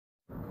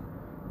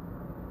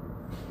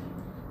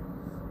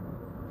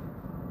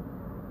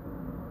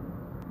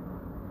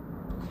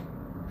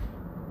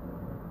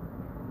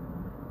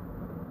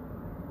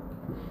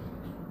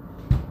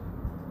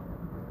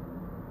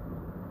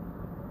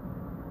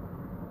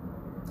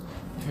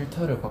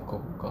필터를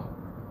바꿔볼까?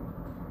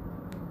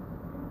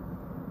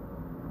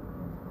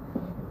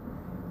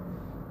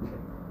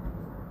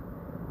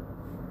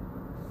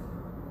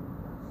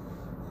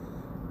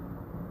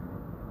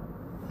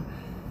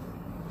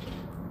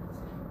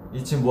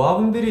 이 지금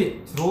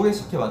모아분들이 들어오고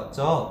계신 게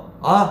맞죠?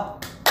 아!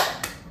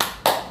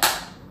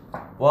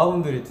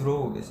 모아분들이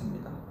들어오고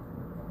계십니다.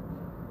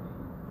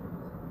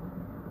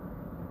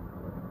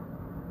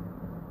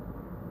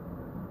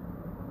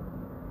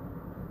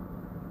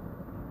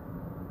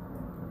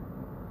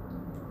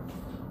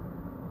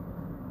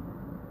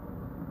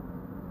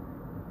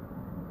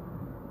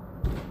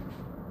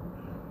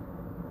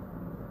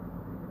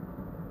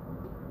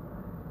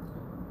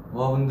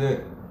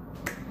 모아분들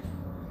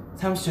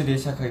 30초 뒤에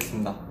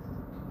시작하겠습니다.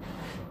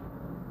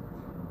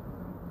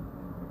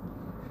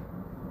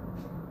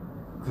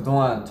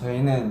 그동안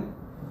저희는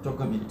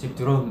조금 일찍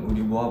들어온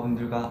우리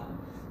모아분들과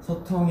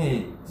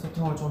소통을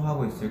좀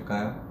하고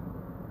있을까요?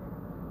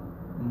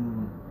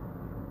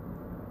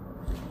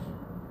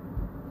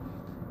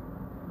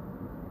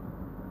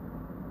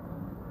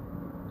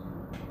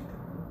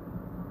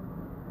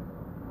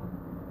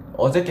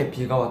 어저께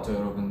비가 왔죠,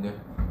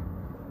 여러분들?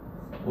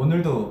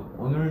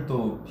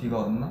 오늘도 비가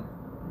왔나?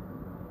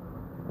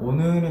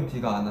 오늘은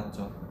비가 안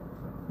왔죠.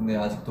 근데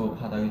아직도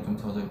바닥이 좀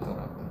젖어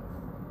있더라고요.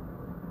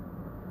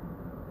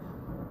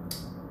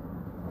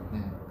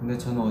 네, 근데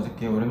저는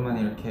어저께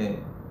오랜만에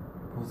이렇게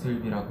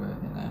보슬비라고 해야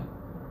되나요?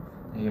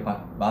 되게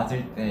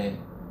맞을 때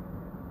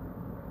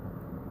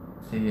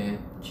되게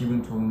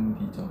기분 좋은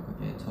비죠.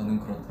 그게 저는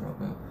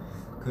그렇더라고요.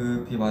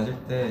 그 비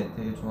맞을 때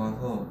되게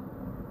좋아서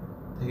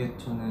되게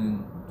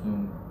저는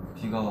좀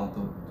비가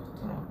와도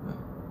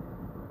좋더라고요.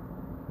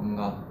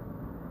 뭔가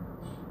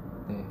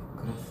네,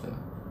 그랬어요.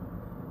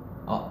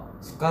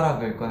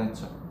 숟가락을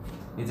꺼냈죠.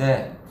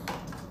 이제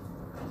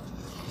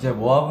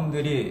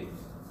모아분들이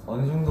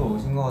어느 정도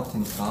오신 것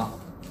같으니까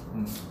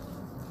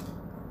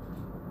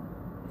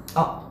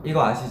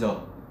이거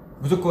아시죠?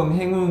 무조건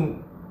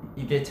행운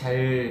이게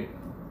잘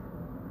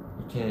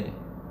이렇게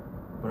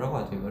뭐라고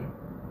하죠 이걸?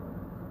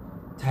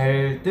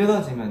 잘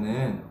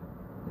뜯어지면은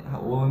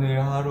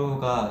오늘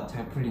하루가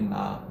잘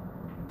풀린다,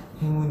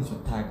 행운이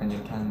좋다, 약간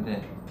이렇게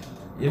하는데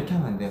이렇게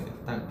하면 안 돼요.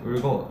 딱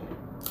울고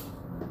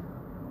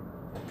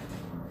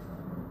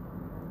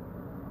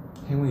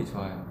행운이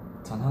좋아요.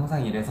 전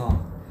항상 이래서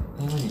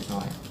행운이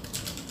좋아요.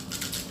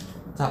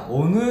 자,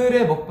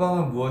 오늘의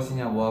먹방은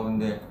무엇이냐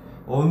모아분들.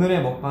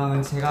 오늘의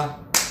먹방은 제가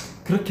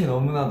그렇게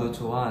너무나도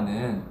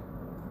좋아하는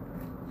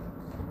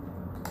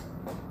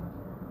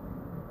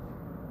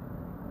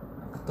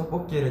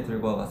떡볶이를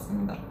들고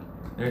와봤습니다.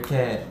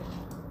 이렇게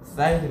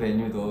사이드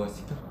메뉴도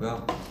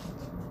시켰고요.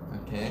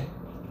 이렇게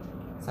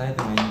사이드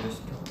메뉴도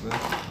시켰고요.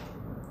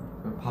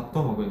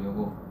 밥도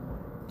먹으려고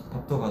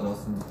밥도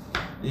가져왔습니다.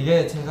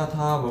 이게 제가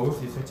다 먹을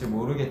수 있을지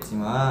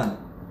모르겠지만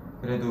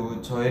그래도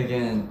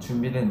저에겐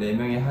준비된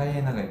 4명의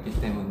하이에나가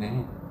있기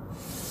때문에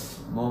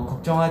뭐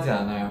걱정하지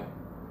않아요.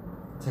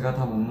 제가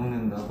다 못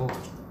먹는다고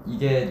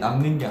이게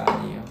남는 게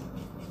아니에요.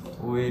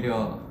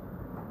 오히려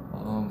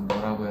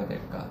뭐라고 해야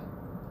될까,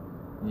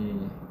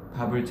 이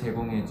밥을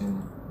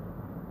제공해주는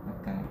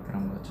약간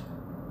그런 거죠.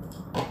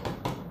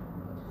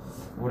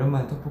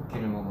 오랜만에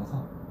떡볶이를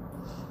먹어서.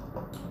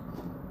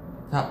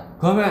 자,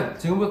 그러면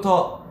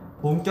지금부터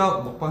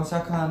본격 먹방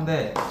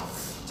시작하는데,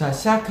 자,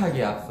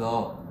 시작하기에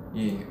앞서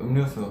이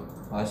음료수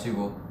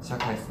마시고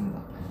시작하겠습니다.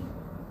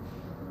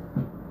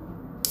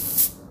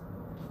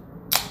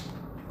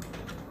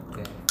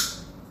 네.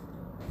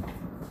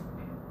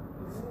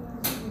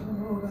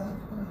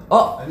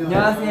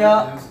 안녕하세요.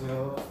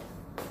 안녕하세요.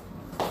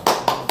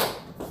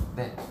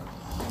 네,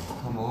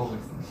 한번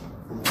먹어보겠습니다.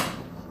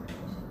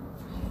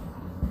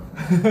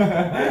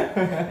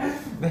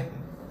 네.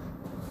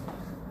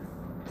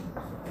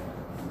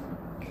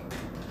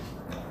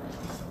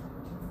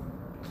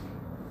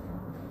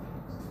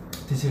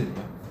 드실래요?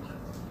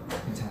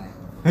 괜찮아요.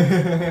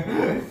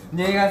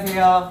 안녕히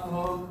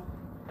가세요.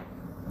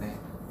 네,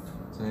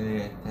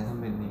 저희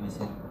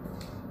대선배님이신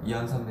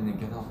이현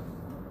선배님께서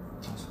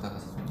오셨다가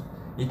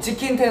이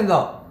치킨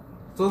텐더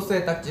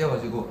소스에 딱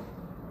찍어가지고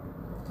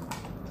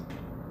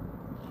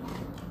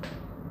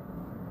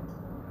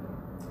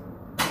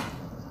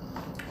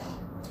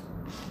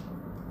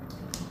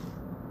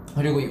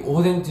그리고 이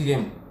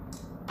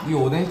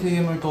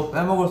오뎅튀김을 또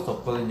빼먹을 수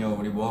없거든요,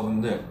 우리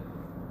모아분들.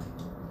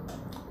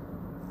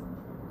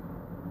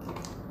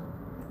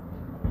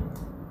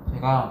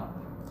 제가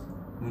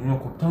오늘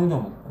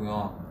곱창도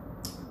먹고요,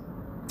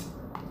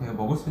 되게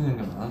먹을 수 있는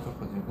게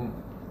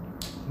많아졌가지고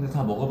근데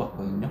다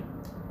먹어봤거든요.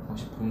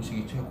 역시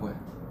분식이 최고예요.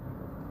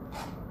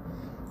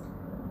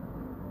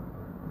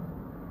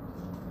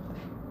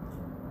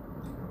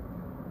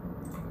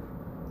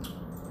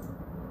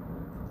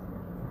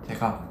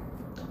 제가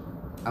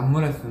안무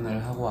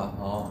레슨을 하고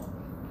와서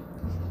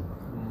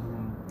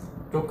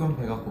조금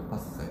배가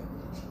고팠어요.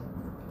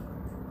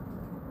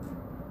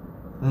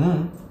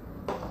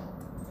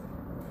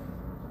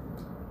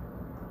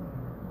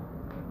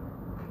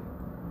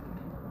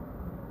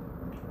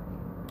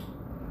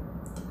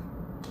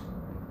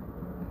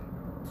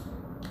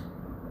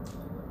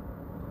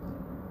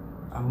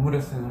 안무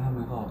레슨을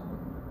하면서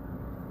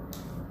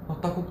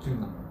딱꼭질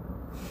나.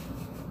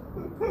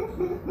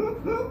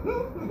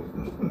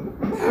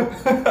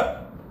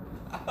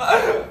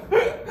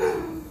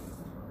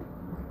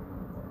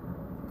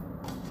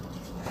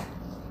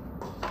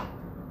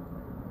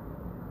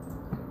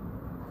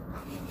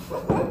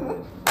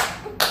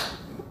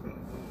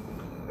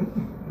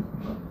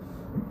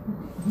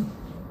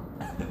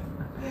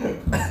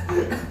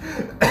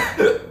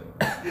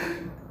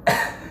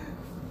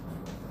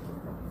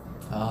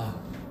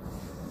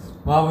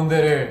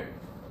 모아분들을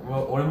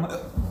얼마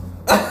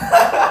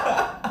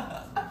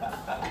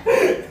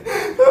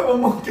못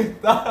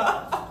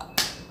먹겠다.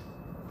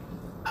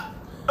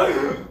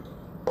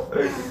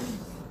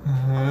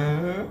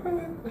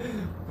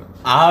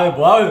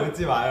 모아분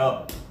웃지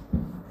마요.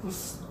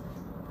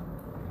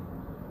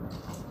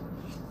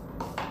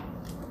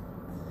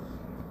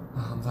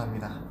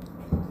 감사합니다.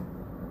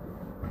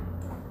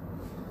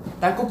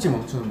 딸꾹질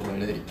멈추는 법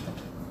알려드릴게요.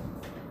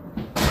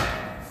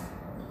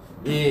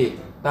 이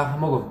딱 한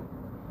모금.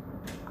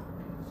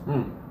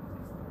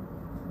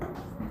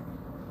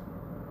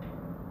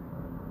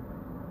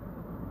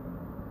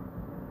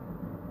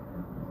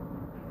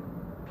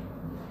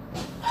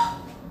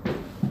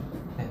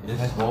 네, 이제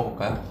다시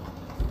먹어볼까요?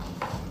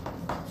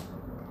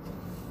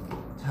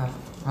 자,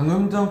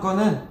 방금 전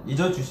거는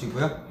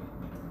잊어주시고요.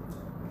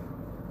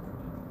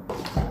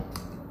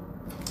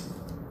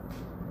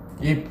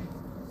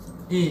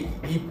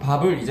 이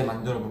밥을 이제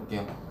만들어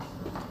볼게요.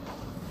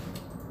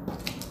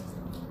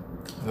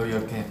 여기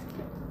이렇게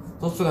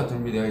소스가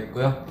준비되어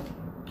있고요.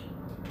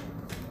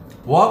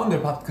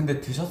 모아분들 밥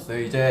근데 드셨어요?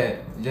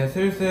 이제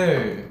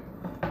슬슬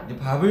이제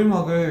밥을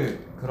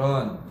먹을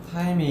그런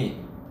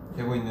타임이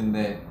되고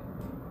있는데,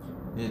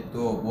 이제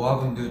또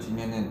모아분들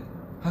중에는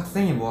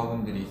학생의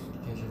모아분들이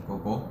계실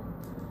거고,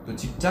 또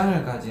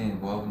직장을 가진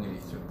모아분들이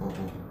있을 거고,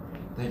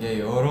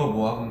 되게 여러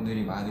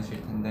모아분들이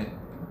많으실 텐데,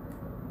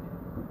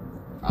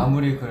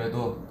 아무리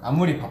그래도,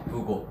 아무리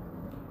바쁘고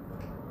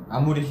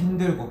아무리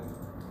힘들고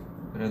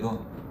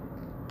그래도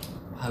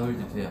밥을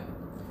드세요.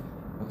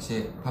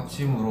 역시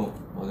밥심으로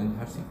뭐든지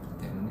할 수 있기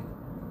때문에.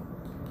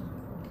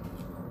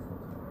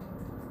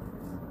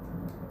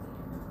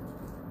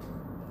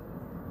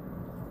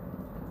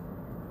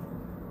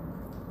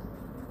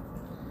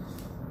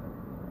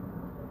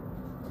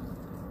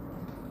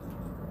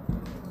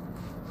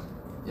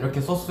 이렇게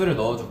소스를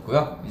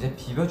넣어줬고요. 이제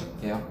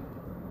비벼줄게요.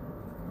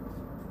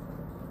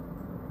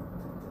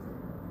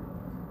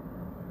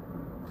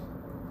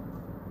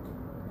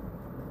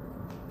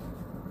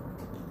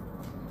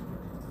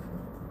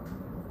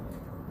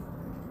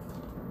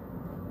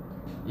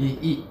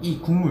 이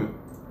국물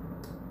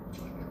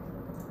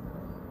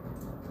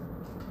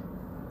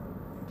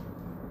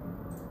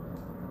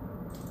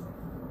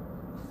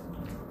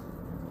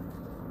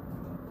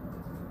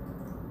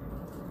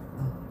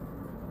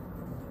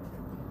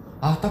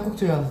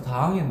딱꼭질이라서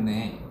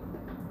당황했네.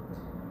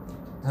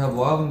 제가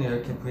모아분들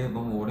이렇게 브이앱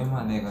너무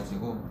오랜만에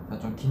해가지고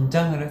좀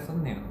긴장을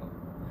했었네요.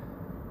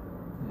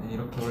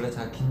 이렇게 원래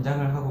제가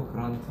긴장을 하고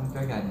그런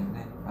성격이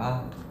아닌데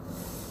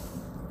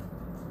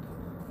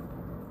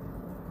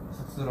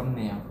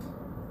쑥스럽네요.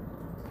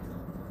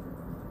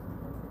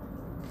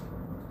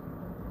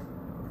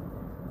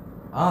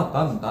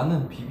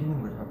 나는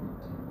비비는 걸 잘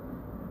못해.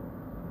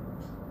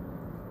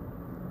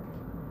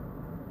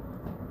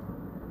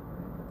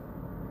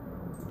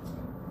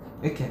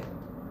 이렇게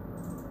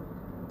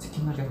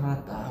치킨 너겟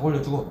하나 딱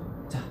올려주고,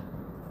 자,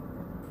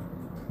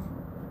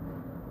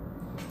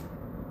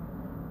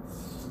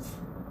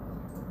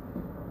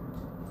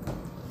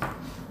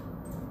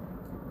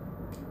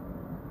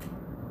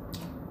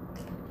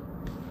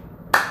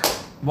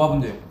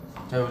 모아분들,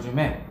 제가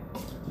요즘에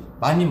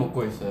많이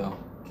먹고 있어요.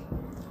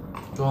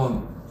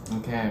 좀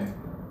이렇게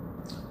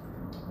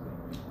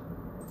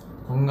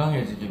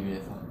건강해지기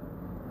위해서.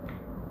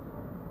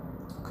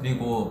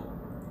 그리고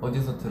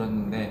어디서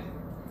들었는데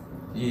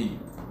이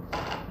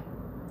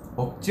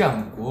먹지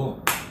않고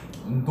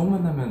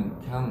운동만 하면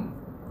그냥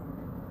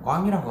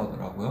꽝이라고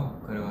하더라고요.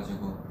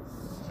 그래가지고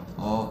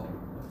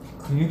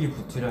근육이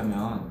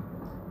붙으려면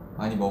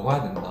많이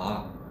먹어야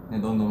된다,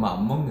 근데 넌 너무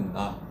안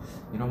먹는다,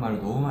 이런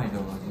말을 너무 많이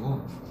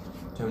들어가지고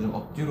제가 요즘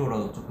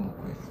억지로라도 조금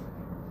먹고 있어요.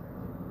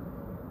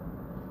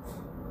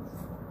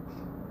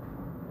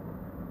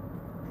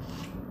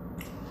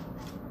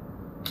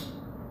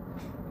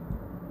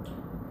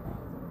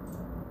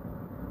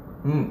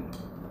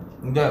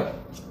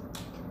 근데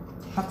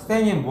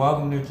학생인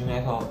모아분들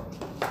중에서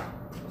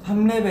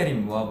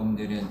 3레벨인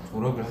모아분들은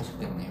졸업을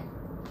하셨겠네요.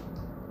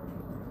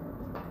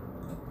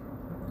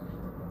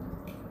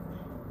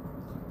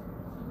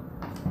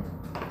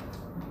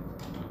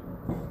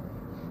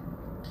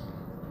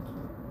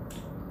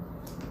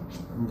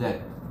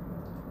 이제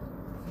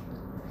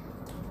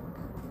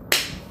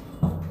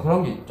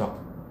그런 게 있죠.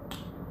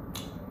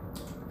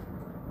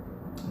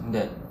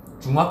 근데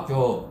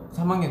중학교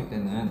 3학년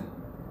때는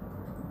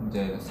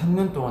이제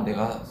 3년 동안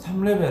내가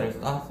 3레벨을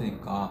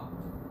쌓았으니까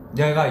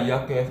내가 이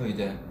학교에서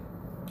이제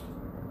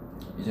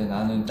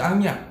나는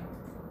짱이야,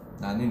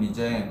 나는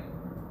이제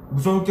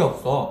무서울 게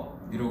없어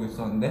이러고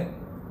있었는데,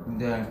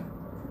 근데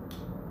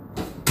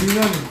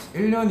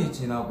 1년이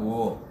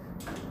지나고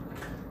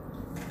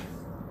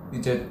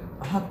이제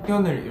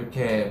학년을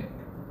이렇게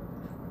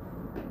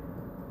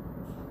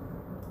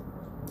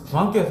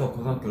중학교에서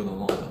고등학교로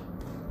넘어가죠.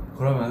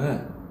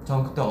 그러면은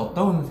전 그때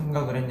어떤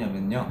생각을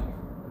했냐면요,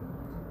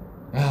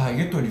 야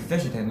이게 또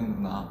리셋이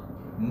되는구나,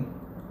 응?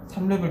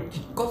 3레벨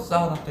기껏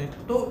쌓아놨더니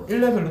또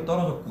 1레벨로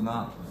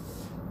떨어졌구나.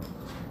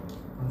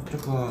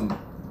 조금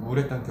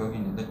우울했던 기억이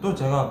있는데, 또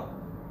제가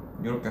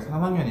이렇게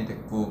 3학년이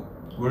됐고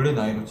원래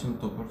나이로 치면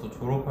또 벌써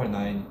졸업할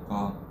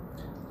나이니까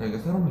되게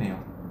새롭네요.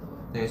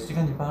 되게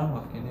시간이 빠른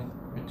것 같긴 해요.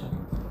 그렇죠?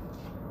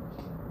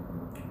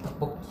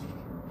 떡볶이.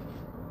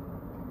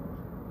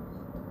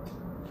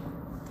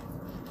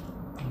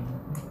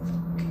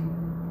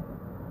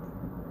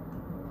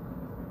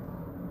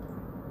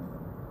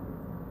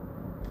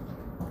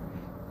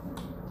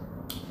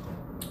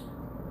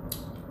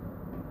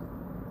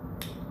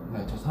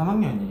 네, 저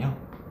 3학년이에요.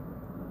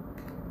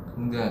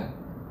 근데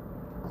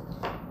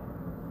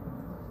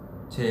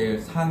제일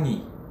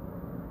상위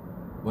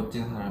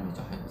멋진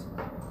사람이죠, 하여튼.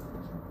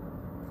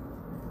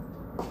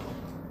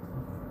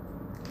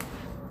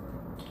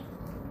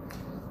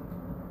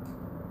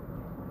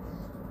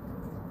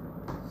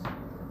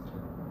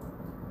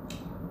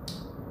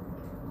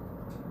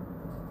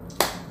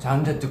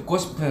 저한테 듣고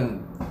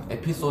싶은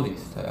에피소드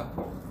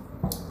있어요.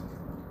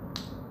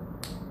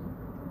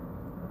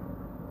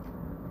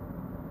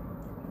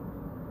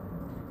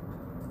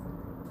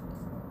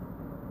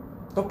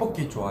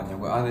 떡볶이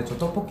좋아하냐고요? 아, 네, 저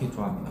떡볶이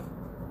좋아합니다.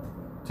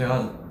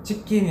 제가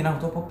치킨이랑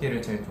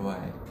떡볶이를 제일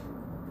좋아해요.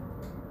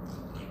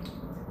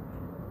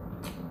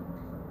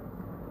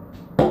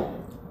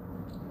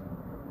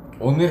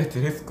 오늘의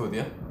드레스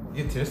코드요?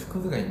 이게 드레스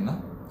코드가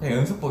있나? 그냥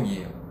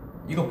연습복이에요.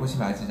 이거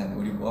보시면 아시잖아요.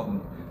 우리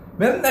모아분들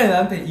맨날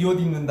나한테 이 옷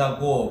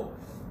입는다고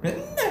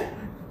맨날,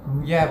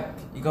 야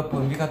이거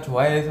범비가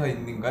좋아해서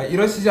입는 거야?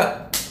 이러시죠?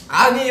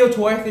 아니에요,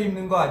 좋아해서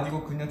입는 거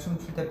아니고 그냥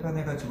춤출 때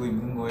편해가지고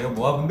입는 거예요.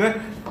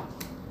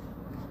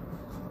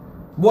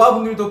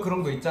 모아분들도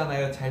그런 거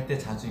있잖아요. 잘 때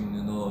자주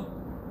입는 옷,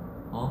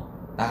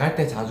 나갈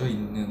때 자주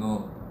입는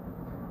옷,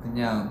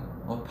 그냥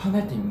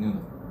편할 때 입는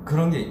옷,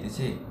 그런 게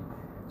있듯이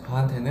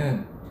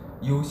저한테는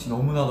이 옷이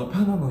너무나도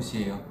편한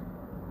옷이에요.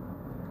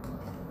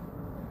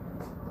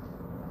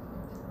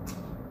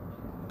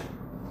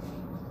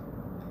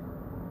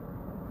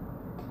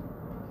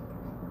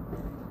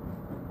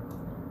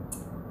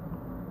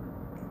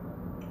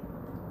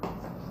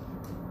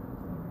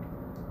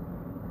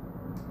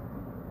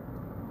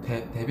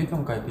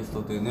 데뷔평가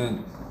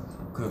에피소드는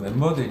그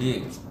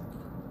멤버들이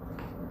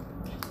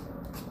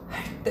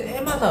할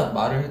때마다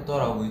말을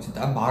했더라고. 이제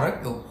난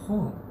말할 게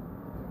없어.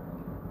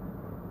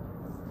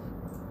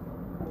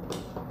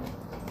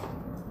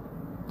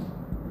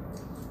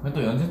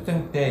 또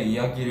연습생 때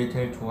이야기를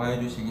제일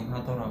좋아해 주시긴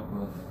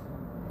하더라고요.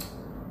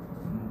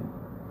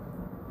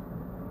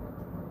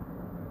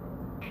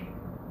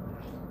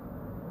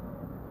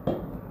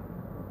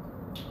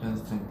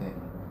 연습생 때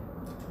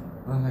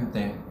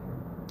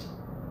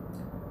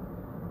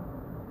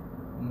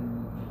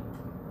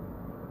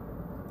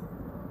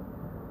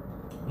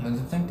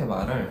연습생 때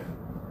말을,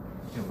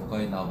 이게 뭐가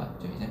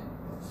나왔죠 이제?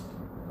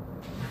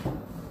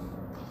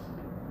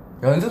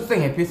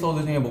 연습생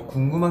에피소드 중에 뭐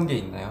궁금한 게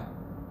있나요?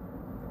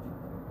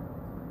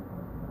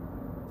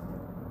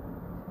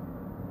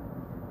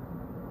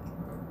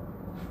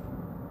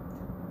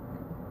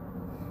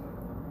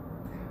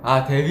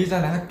 아, 데뷔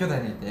전에 학교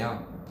다닐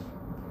때요.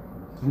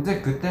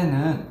 근데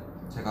그때는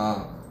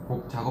제가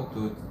곡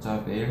작업도 진짜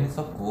매일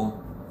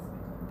했었고,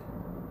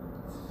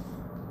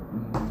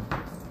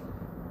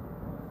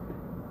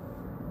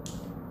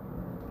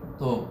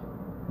 또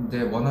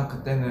근데 워낙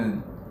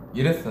그때는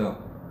이랬어요.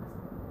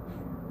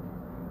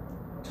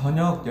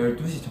 저녁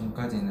 12시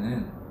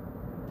전까지는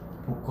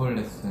보컬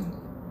레슨,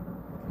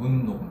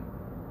 운동,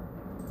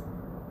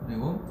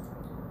 그리고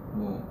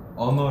뭐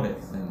언어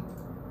레슨,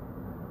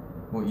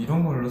 뭐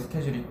이런 걸로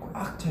스케줄이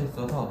꽉 차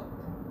있어서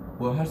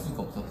뭘 할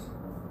수가 없었어.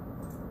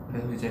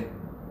 그래서 이제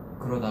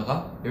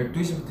그러다가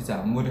 12시부터 이제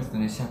안무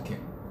레슨을 시작해요.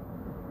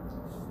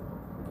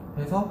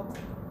 그래서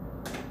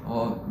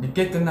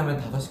늦게 끝나면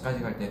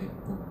 5시까지 갈 때도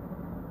있고,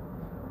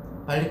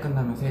 빨리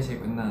끝나면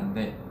 3시에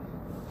끝나는데,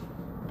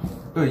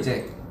 또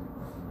이제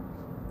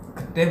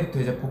그때부터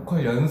이제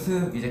보컬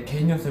연습, 이제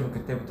개인 연습을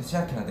그때부터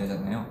시작해야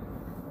되잖아요.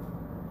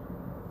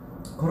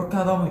 그렇게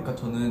하다 보니까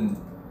저는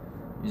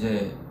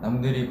이제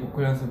남들이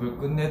보컬 연습을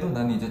끝내도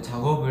나는 이제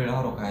작업을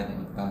하러 가야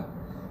되니까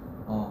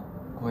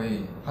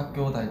거의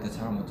학교 다닐 때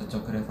잘 못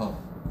잤죠. 그래서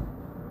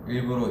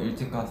일부러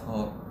일찍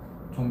가서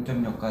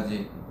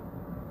종점역까지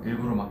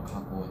일부러 막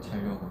가고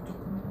자려고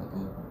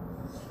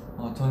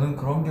조금이라도. 저는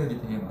그런 기억이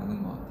되게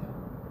많은 것 같아요.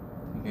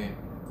 되게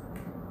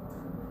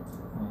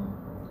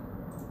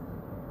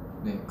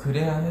네,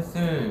 그래야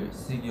했을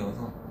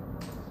시기여서.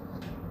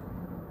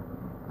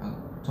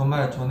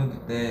 정말 저는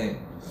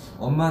그때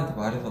엄마한테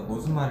말해서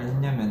무슨 말을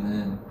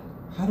했냐면은,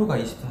 하루가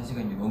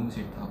 24시간이 너무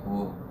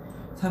싫다고,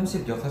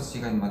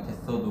 36시간만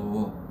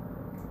됐어도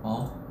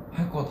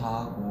할 거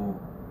다 하고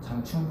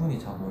잠 충분히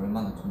자고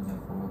얼마나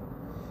좋냐고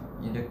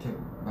이렇게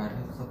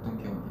말했었던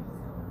기억이 있어.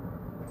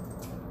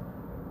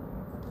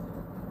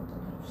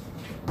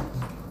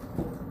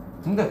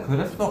 근데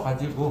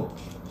그랬어가지고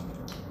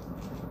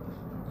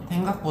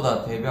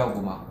생각보다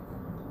데뷔하고 막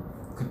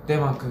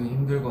그때만큼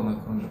힘들거나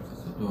그런 게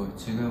없었어. 또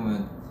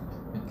지금은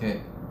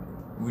이렇게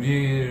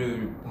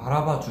우리를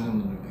바라봐 주는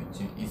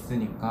분들도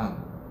있으니까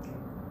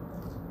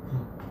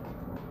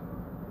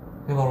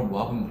그게 바로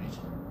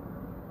모아분들이죠.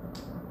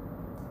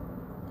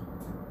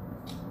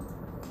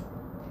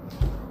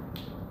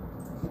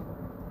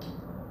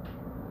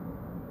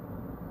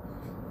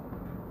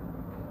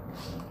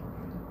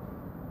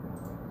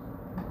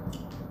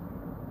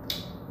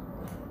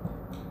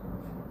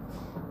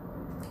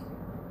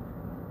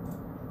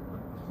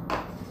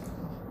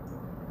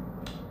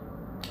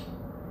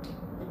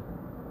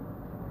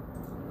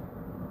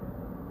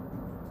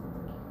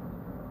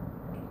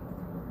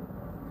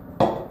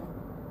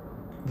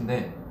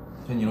 근데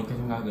전 이렇게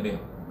생각을 해요.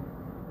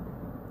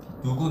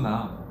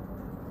 누구나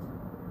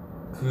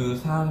그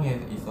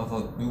상황에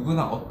있어서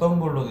누구나 어떤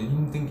걸로든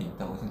힘든 게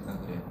있다고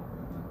생각을 해요.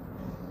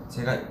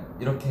 제가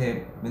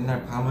이렇게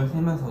맨날 밤을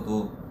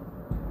새면서도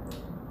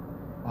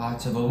와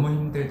진짜 너무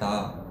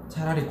힘들다,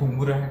 차라리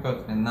공부를 할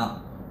걸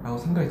그랬나 라고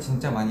생각을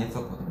진짜 많이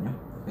했었거든요,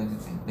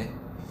 연습생 때.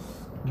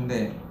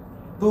 근데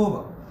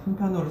또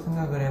한편으로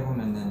생각을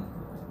해보면은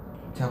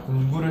제가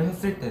공부를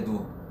했을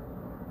때도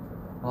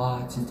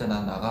와 진짜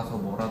난 나가서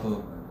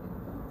뭐라도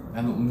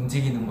나는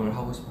움직이는 걸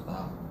하고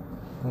싶다,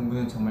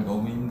 공부는 정말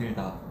너무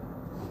힘들다,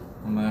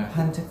 정말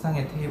한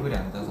책상에 테이블에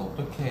앉아서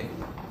어떻게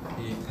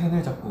이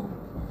펜을 잡고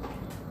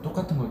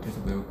똑같은 걸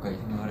계속 외울까 이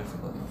생각을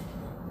했었거든요.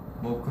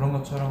 뭐 그런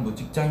것처럼 뭐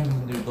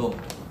직장인분들도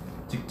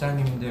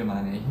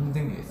직장인들만의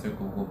힘든 게 있을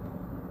거고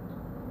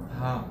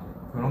다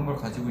그런 걸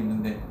가지고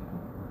있는데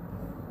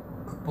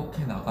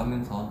극복해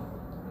나가면서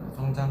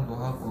성장도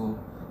하고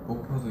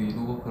목표도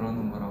이루고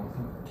그러는 거라고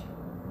생각해요.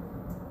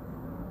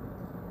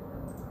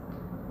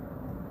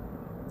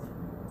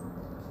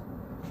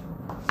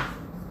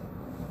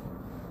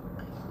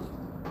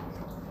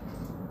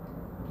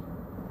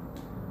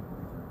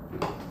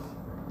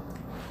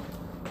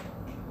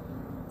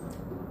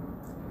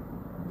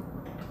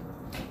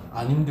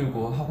 안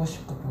힘들고 하고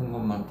싶은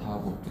것만 다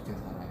하고 어떻게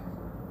살아요?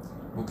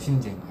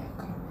 욕심쟁이야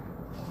그럼.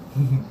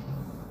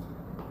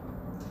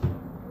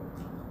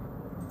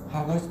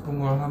 하고 싶은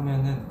걸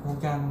하면은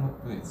포기하는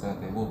것도 있어야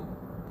되고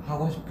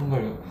하고 싶은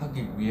걸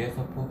하기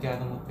위해서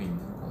포기하는 것도 있는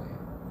거예요.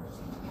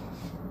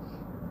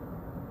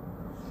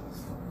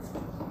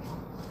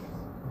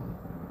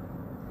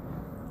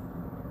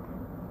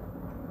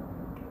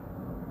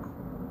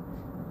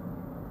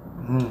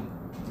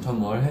 전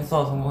뭘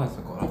해서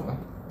성공했을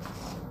거라고요?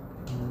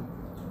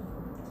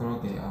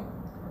 그러게요.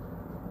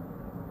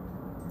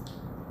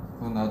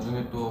 그건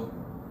나중에 또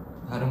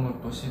다른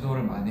걸 또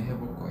시도를 많이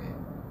해볼 거예요.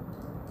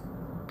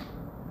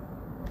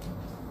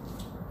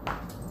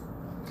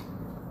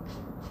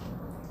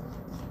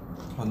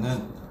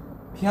 저는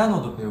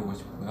피아노도 배우고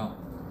싶고요,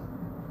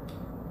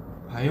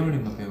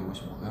 바이올린도 배우고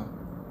싶고요,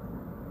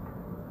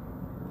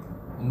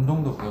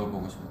 운동도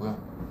배워보고 싶고요,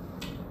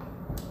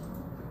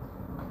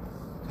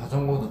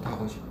 자전거도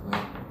타고 싶고요.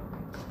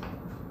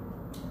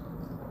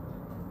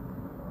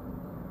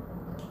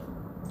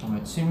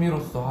 정말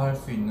취미로서 할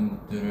수 있는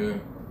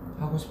것들을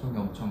하고 싶은 게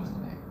엄청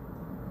많아요.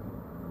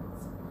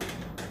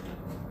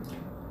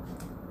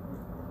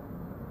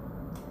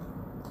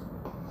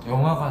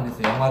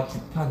 영화관에서 영화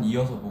 2편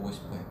이어서 보고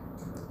싶어요.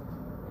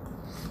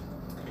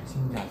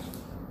 신기하죠?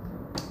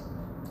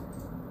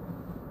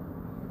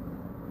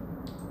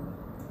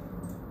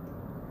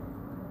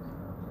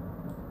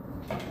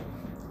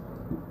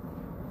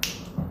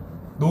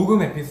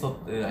 녹음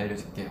에피소드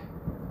알려줄게요.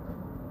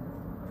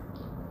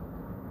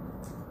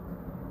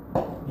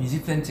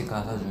 20cm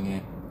가사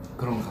중에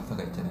그런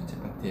가사가 있잖아요, 제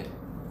파트에.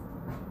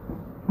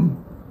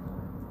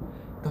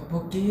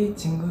 떡볶이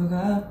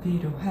친구가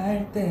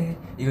필요할 때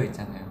이거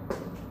있잖아요.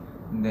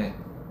 근데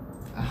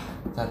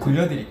자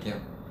들려드릴게요.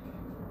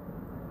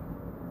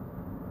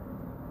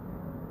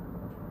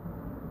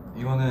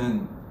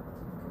 이거는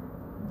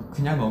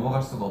그냥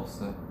넘어갈 수가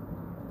없어요.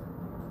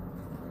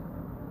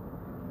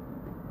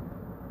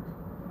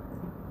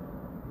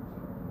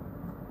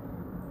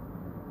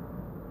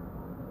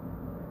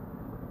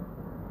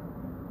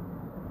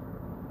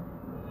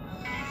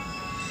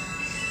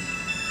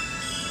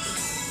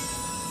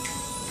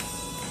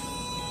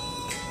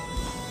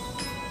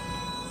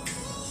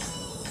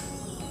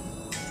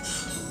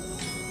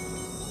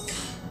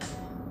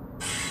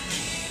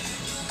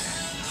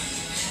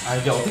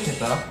 이게 어떻게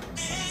했더라?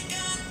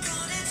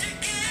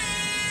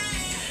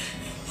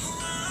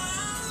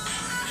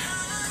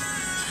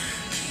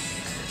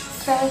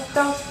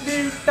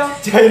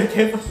 쌀떡들떡 제가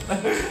이렇게 했었어요.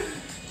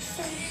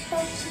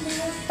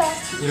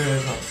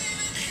 이러면서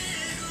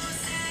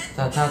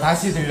자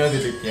다시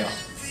들려드릴게요.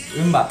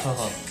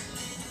 맞춰서.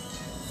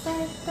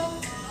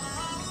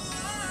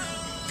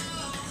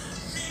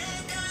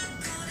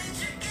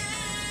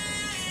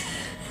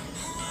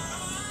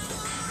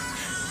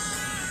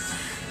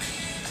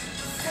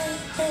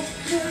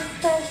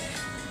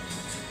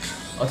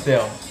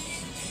 어때요?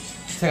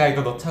 제가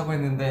이거 넣자고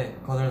했는데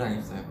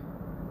거절당했어요.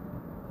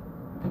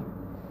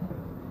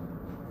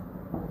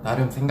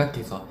 나름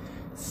생각해서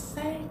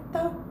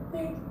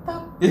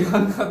쌀떡밀떡 이거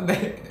한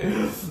건데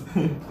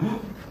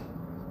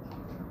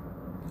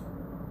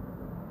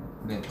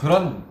네,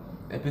 그런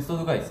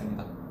에피소드가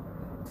있습니다.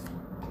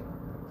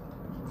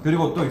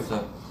 그리고 또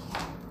있어요.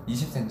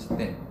 20cm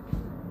때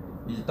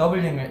이제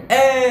더블링을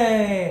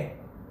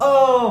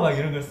막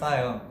이런 걸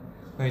쌓아요.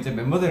 그럼 이제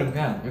멤버들은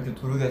그냥 이렇게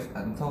도르게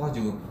안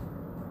서가지고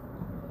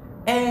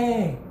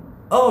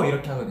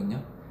이렇게 하거든요.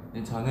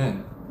 근데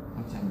저는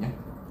잠시만요.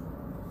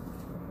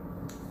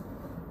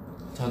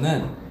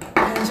 저는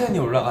텐션이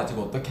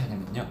올라가지고 어떻게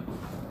하냐면요.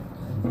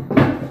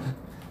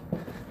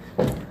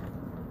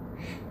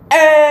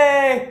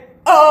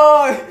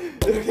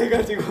 이렇게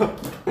해가지고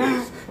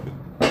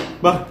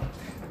막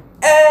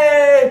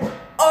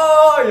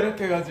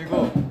이렇게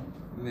해가지고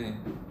네,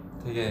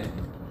 되게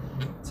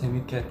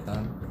재밌게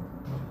했던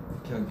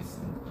기억이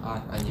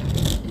있습니다. 아니야,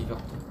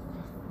 이벽도.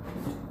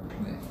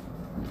 네,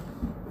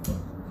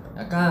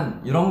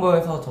 약간 이런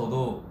거에서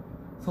저도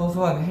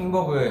소소한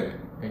행복을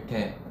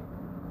이렇게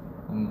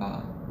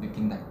뭔가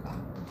느낀달까.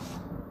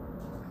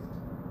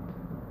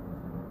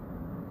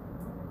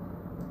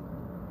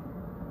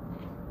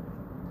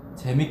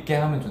 재밌게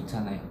하면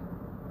좋잖아요.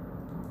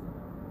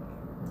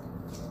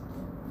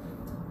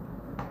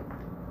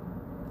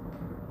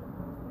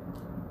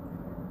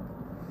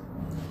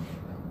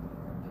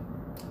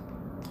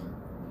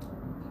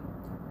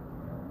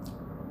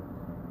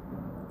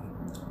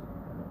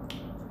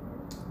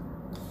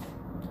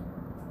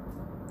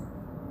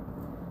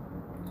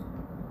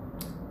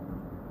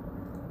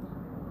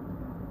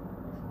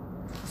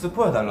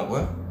 스포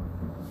해달라고요?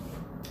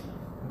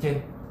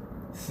 이렇게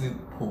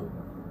스포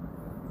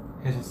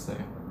해줬어요.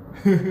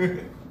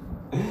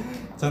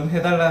 전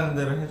해달라는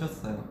대로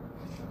해줬어요.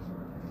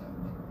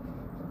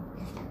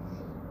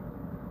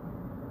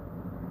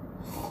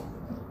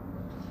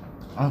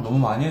 너무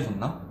많이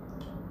해줬나?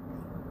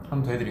 한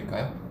번 더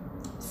해드릴까요?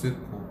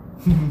 스포.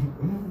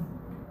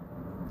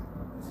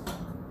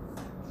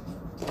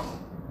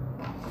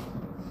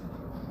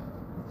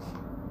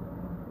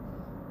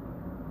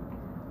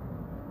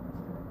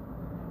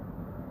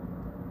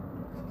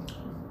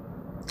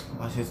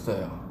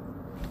 맛있어요.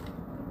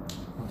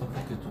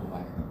 떡볶이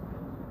좋아해.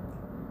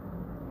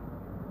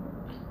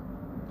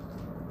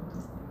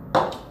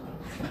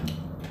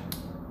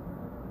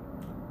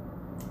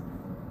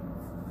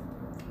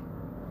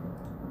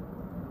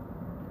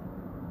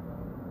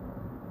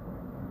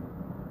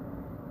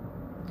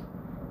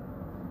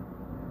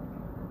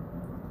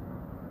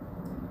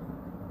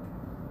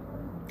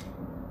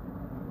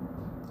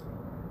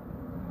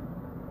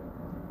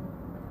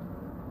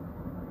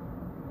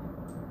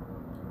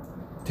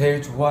 제일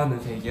좋아하는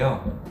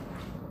색이요?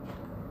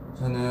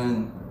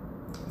 저는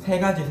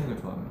 3가지 색을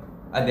좋아합니다.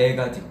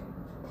 4가지.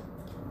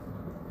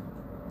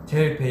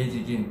 제일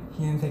베이직인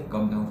흰색,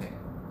 검정색,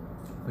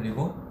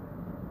 그리고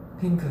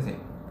핑크색,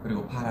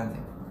 그리고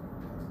파란색.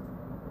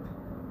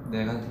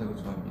 4가지 색을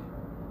좋아합니다.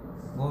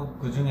 뭐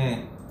그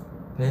중에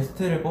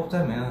베스트를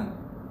뽑자면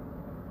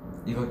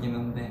이거긴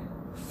한데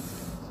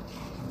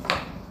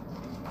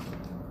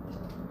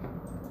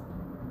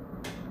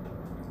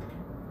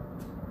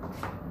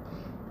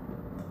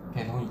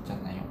개성이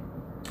있잖아요.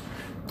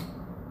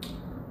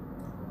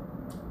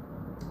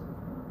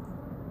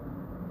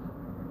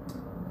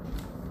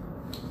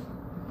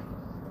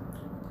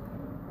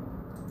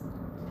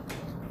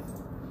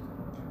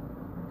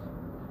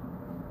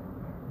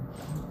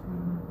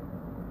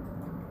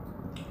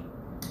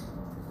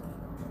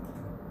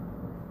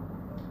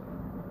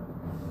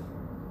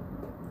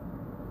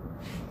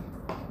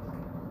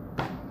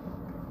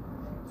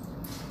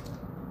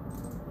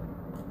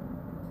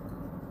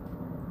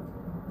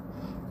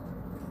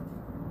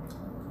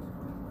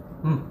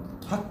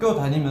 학교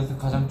다니면서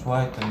가장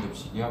좋아했던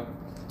급식이요?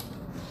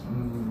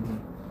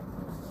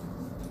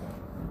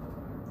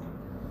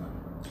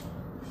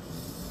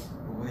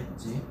 뭐가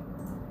있지?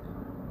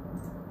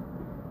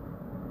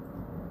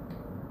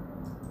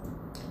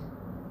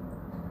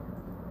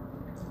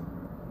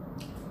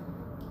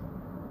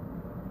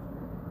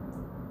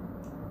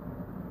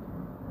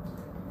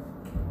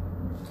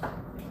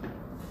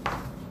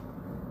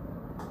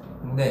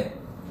 근데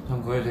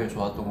전 그게 제일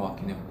좋았던 것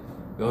같긴 해요.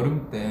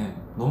 여름 때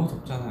너무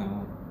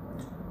덥잖아요.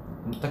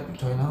 딱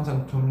저희는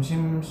항상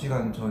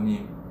점심시간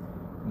전이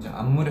이제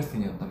안무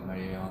레슨이었단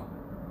말이에요.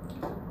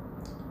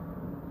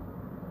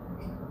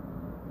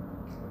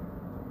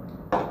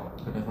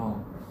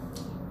 그래서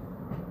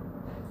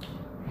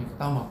이렇게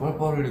땀 막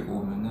뻘뻘 흘리고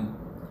오면은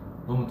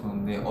너무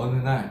더운데 어느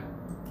날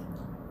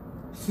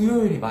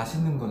수요일이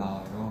맛있는 거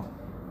나와요.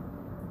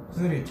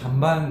 수요일이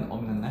잔반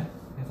없는 날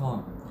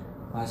해서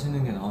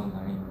맛있는 게 나오는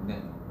날이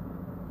있는데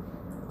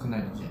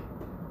그날 이제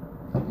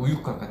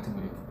우유곽 같은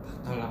걸 이렇게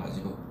딱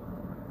잘라가지고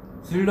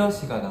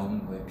슬러시가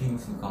나오는 거예요,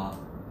 빙수가.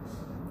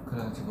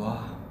 그래가지고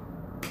와,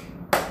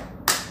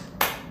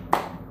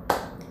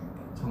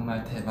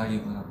 정말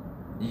대박이구나,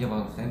 이게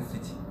바로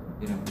센스지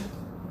이러면서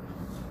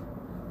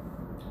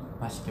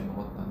맛있게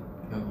먹었던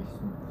기억이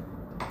있습니다.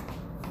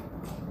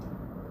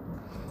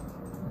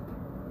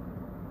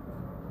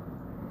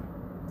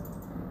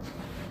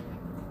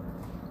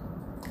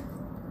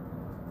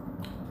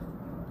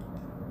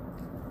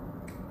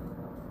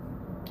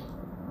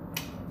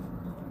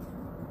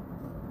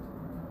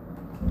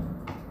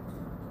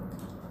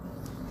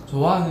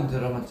 좋아하는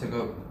드라마 제가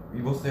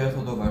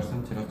위버스에서도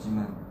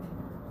말씀드렸지만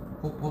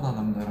꽃보다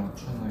남자랑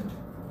추노이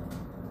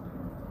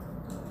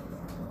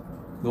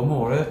너무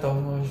오래됐다고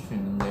생각하실 수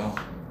있는데요,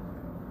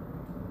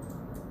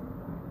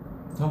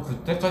 전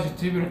그때까지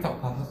TV를 딱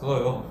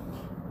봤었어요.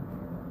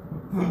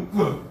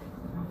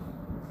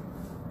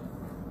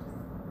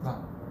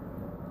 막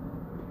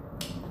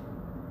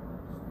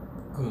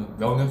그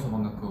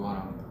명예소방관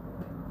그거랑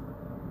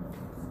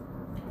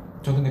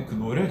저 근데 그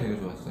노래를 되게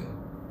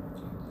좋아했어요.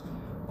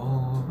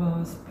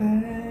 Almost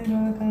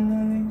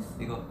Paradise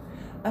이거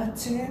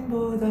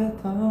아침보다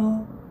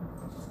더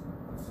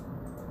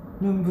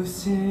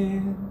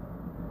눈부신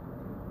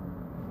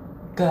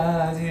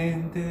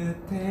가진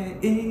듯해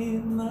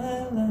in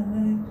my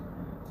life.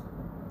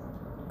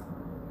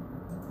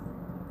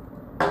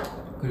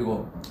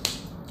 그리고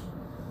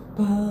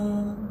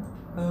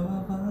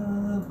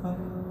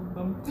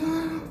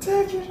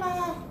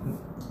제기라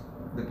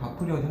근데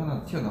바풀이 어디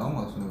하나 튀어나온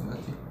것 같은데 어디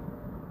갔지?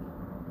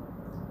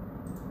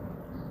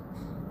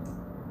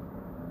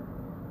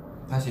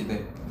 다시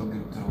네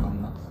여기로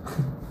들어갔나?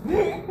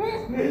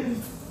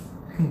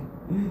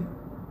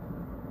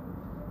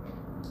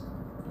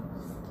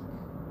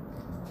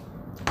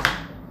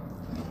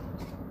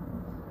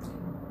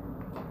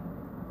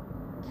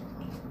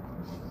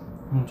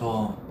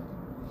 저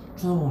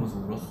추노 보면서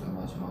울었어요.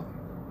 마지막에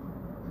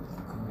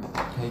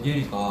그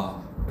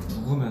대길이가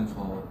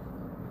죽으면서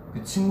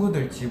그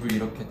친구들 집을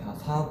이렇게 다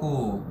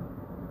사고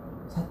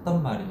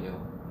샀단 말이에요.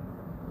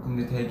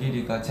 근데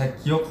대길이가 제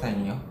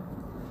기억상이에요.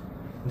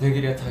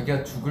 대길이가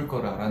자기가 죽을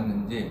걸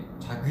알았는지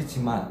자기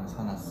집만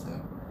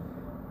사놨어요.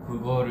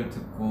 그거를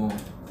듣고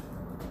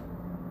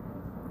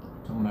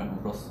정말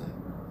울었어요.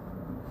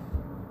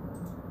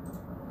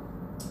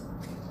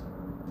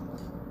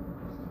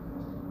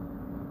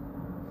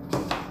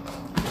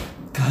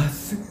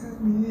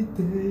 가슴이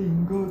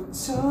데인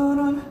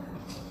것처럼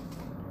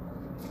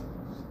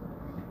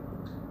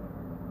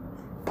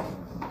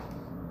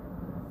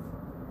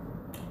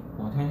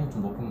텐션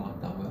좀 높은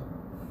것 같다고요?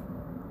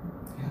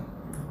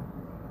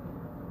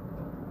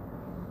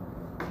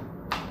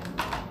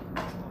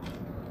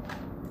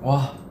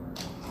 와,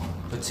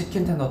 저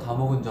치킨 텐더 다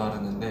먹은 줄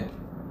알았는데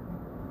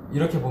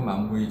이렇게 보면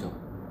안 보이죠?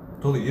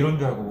 저도 이런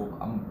줄 알고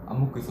안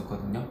먹고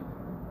있었거든요.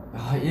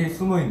 야, 일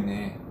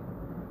숨어있네.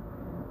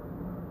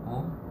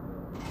 어?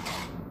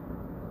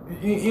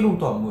 이름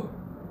또 안 보여.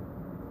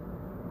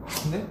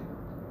 근데?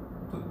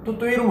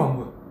 또 이름 안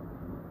보여.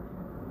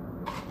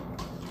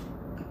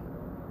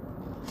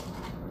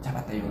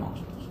 잡았다 이거.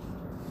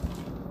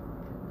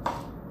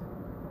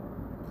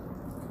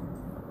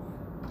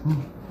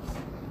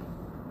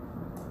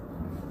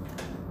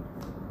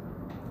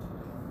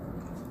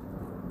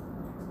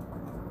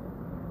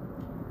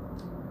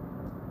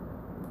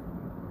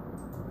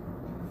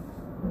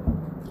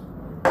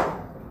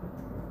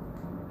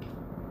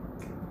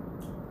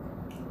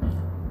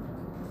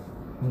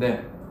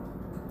 근데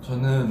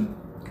저는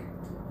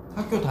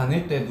학교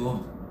다닐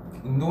때도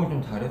운동을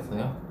좀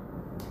잘했어요.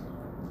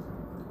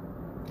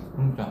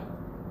 진짜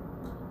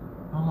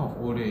항상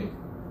오래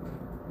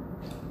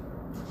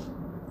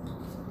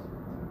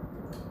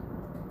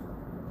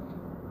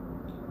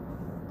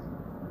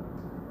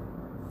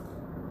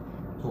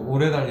저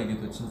오래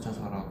달리기도 진짜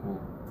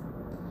잘하고.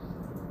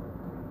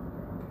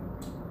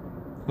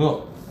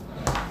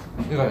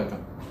 이거 알죠?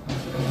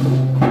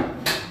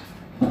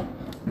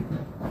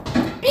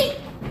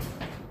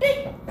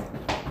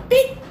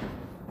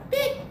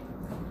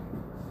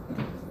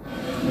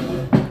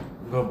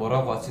 이걸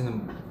뭐라고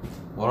하시는,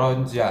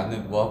 뭐라는지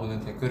아는 모아보는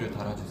댓글을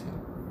달아주세요.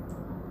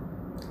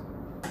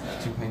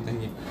 지금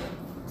굉장히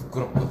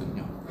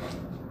부끄럽거든요.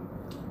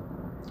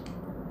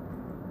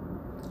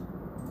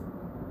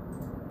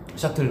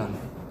 샤틀란드.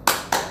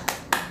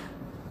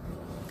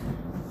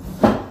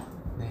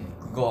 네,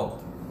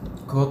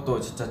 그것도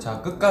진짜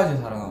제가 끝까지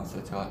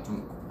살아남았어요. 제가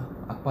좀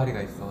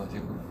악바리가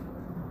있어가지고.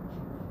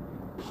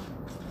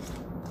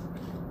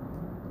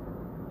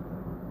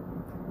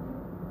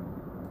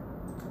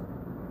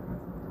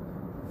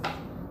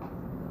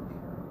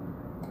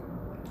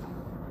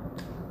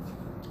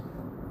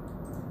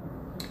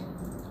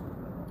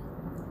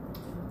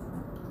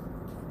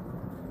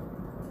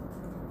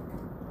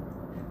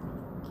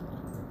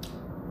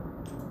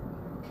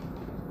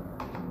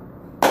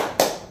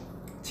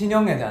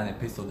 친형에 대한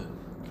에피소드.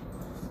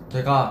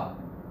 제가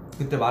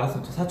그때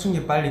말했었죠.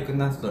 사춘기 빨리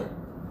끝난 썰.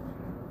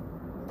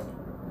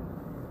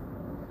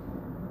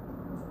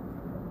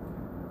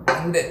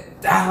 근데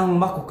짱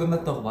맞고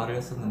끝났다고 말을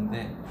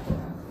했었는데,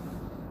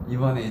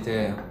 이번에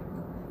이제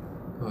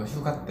그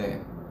휴가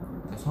때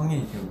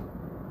성인이 되고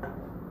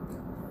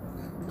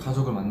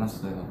가족을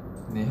만났어요.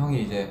 근데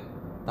형이 이제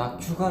딱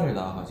휴가를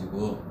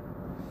나와가지고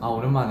아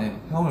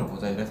오랜만에 형을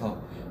보자 이래서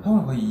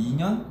형을 거의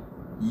 2년?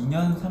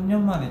 3년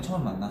만에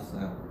처음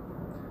만났어요.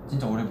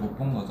 진짜 오래 못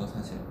본 거죠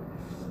사실.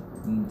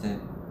 이제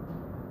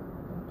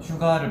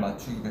휴가를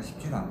맞추기가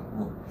쉽지가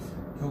않고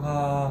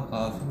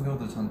휴가가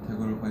생겨도 전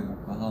대구를 거의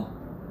못 가서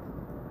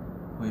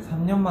거의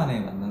 3년 만에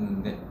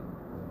만났는데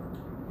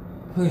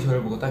형이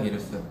저를 보고 딱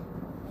이랬어요.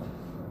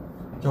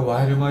 야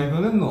와이를 많이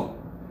변했노?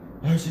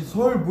 야씨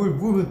서울 뭘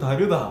보면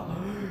다르다.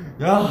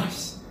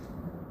 야씨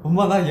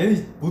엄마 나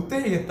얘 못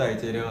때리겠다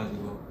이제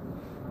이래가지고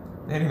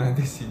때리면 안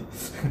되지.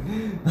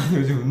 난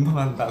요즘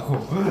운동한다고.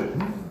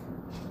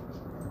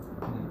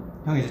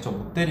 형이 이제 저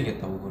못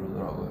때리겠다고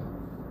그러더라고요.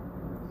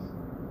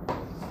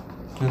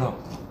 그래서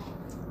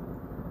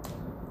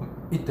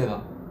이때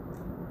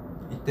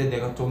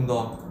내가 좀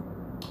더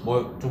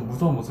좀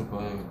무서운 모습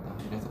보여야겠다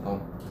이래서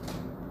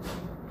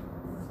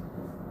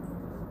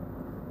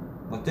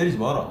나 때리지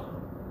마라.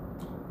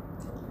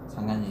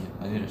 장난이에요.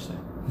 안 이랬어요.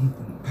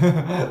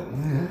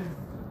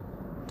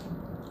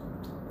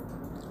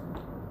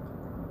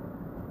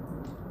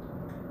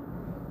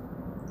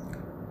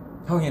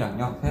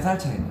 형이랑요 3살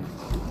차이네요.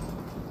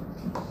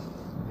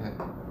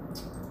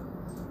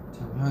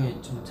 참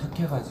형이 좀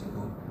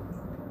착해가지고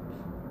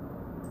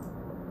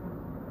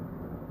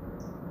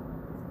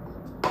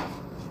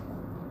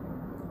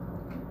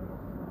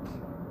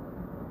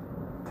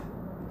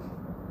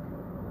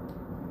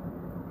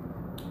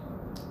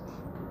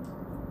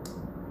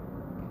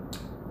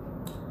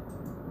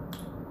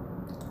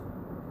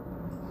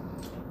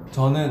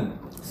저는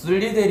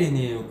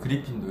슬리데린이에요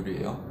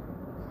그리핀돌이에요?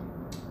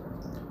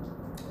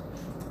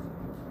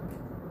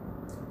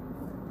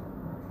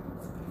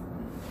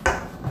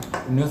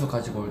 음료수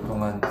가지고 올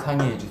동안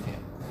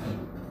상의해주세요.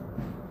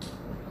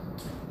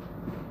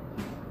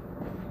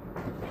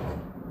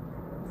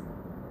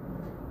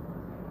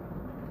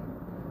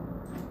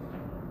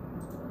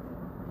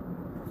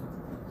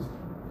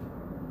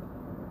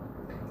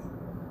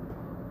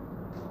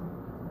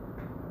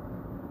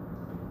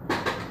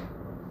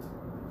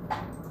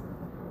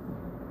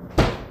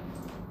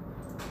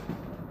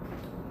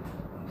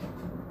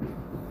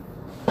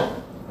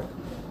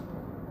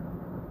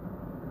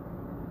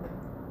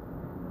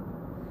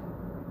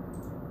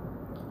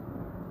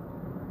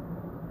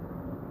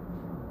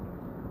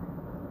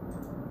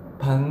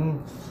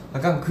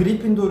 약간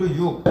그리핀도르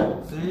 6,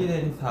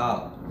 슬리데린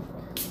 4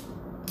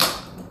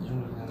 이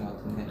정도 되는 것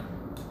같은데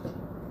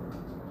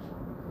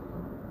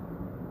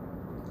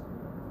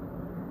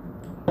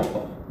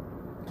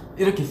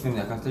이렇게 있으면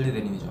약간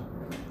슬리데린이죠.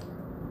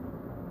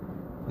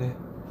 네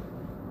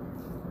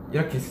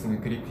이렇게 있으면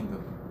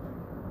그리핀도르.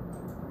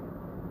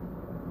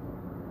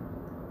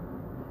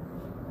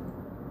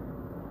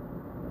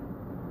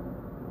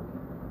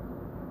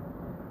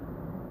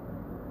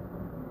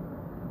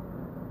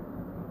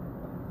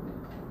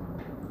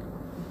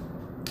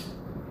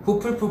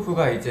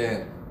 후플푸프가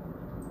이제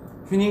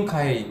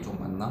휴닝카이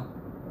쪽 맞나?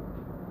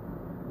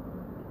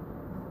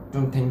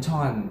 좀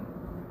댕청한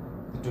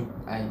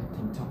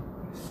댕청?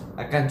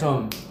 약간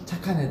좀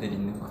착한 애들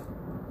있는 거.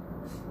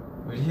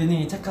 우리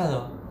휴닝이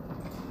착하죠?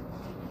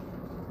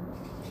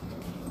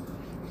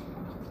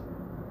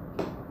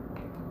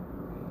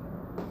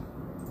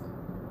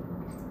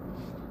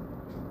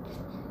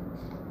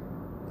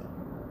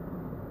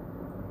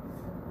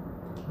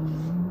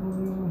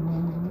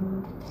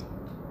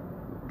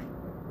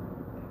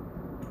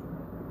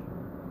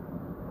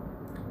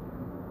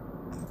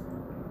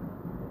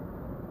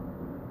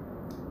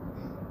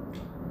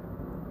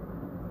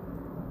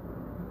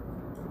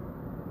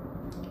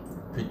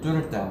 귀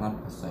뚫을 때 안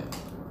아팠어요.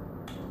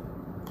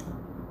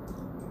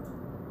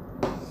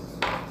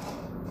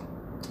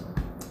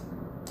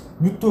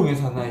 무통의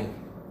사나이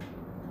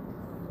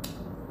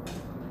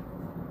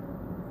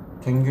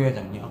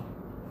전교회장이요?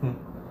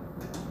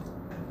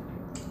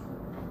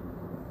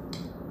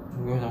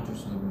 전교회장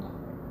출신입니다.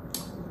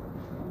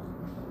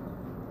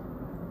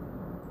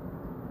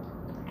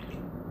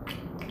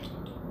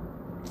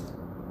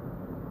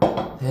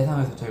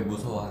 세상에서 제일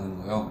무서워하는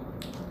거요?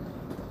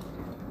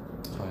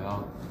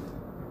 저요?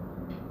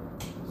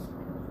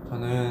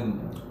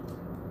 저는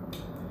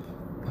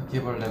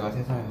바퀴벌레가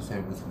세상에서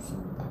제일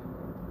무섭습니다.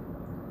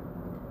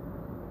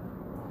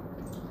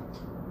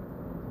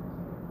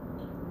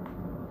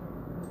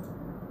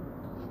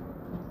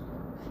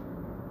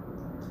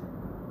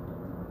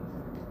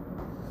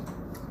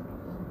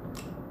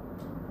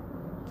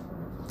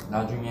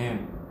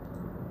 나중에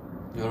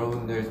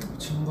여러분들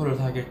친구를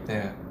사귈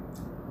때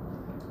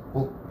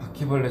꼭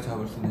바퀴벌레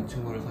잡을 수 있는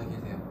친구를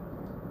사귀세요.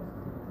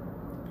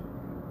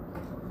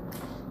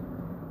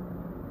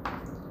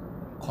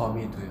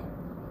 거미도요.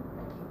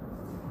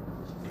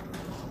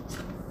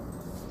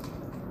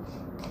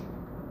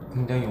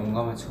 굉장히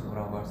용감한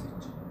친구라고 할 수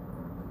있죠.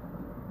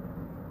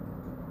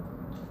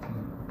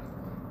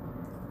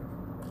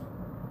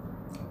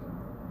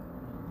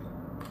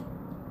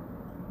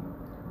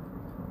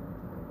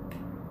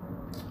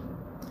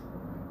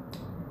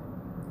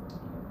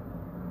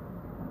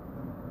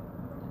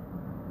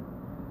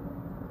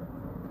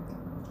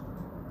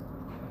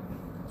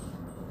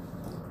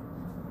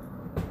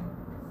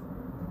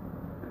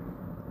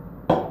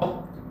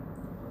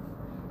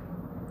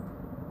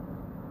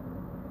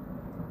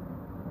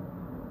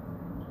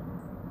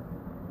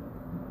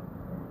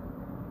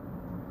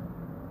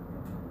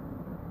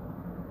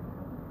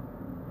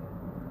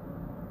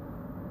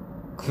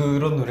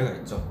 그런 노래가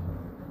있죠.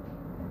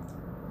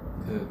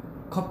 그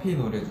커피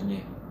노래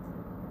중에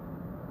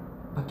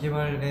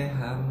바퀴벌레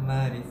한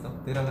마리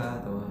쏙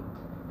들어가도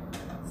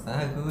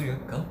싸구려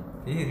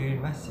커피를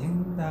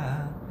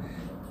마신다.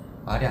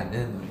 말이 안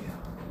되는 노래예요.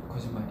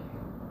 거짓말이에요.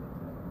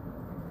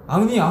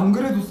 아니 안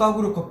그래도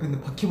싸구려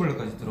커피인데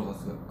바퀴벌레까지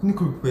들어갔어요. 근데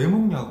그걸 왜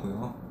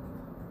먹냐고요.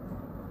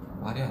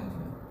 말이 안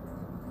돼요.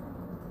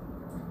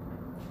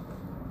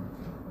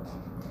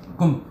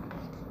 그럼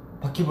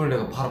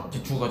바퀴벌레가 바로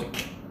이렇게 죽어가지고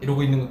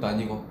이러고 있는 것도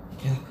아니고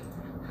계속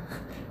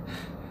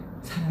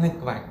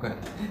살아날거 말 거야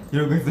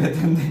이러고 있어야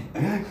되는데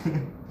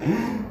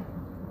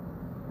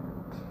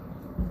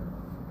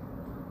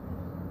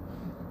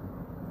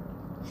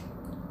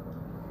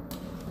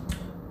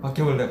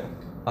바퀴벌레가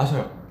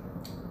마셔요.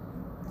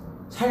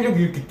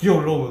 살력이 이렇게 기어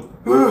올라오면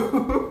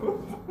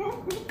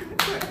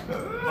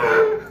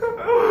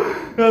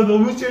야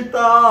너무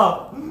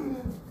싫다.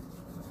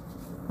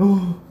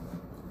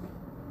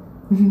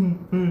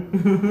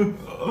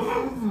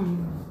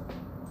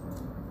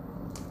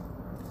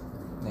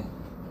 네,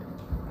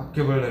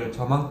 바퀴벌레를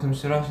저만큼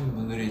싫어하시는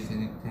분들이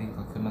있을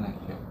테니까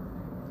그만할게요.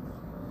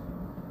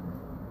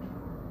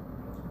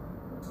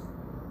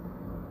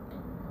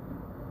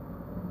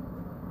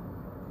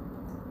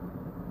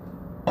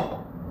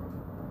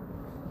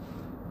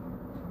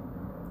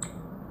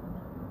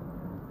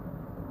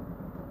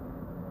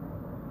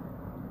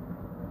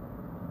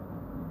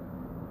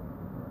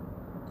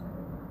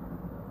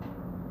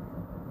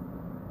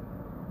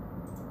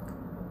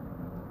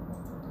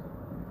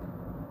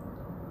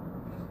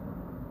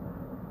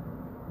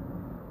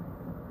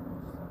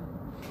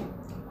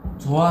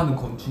 좋아하는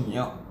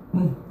곤충이요?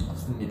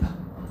 없습니다.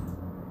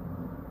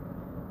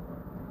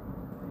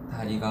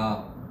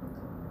 다리가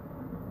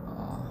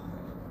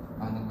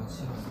많은 건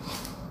싫어요.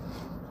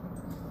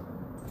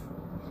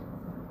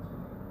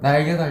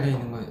 날개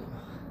달려있는 거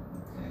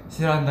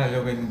싫어한다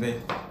하려고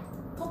했는데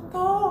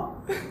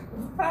토토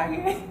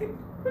사랑해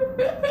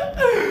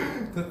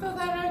토토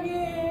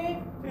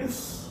사랑해.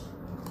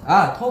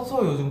 아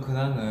토토 요즘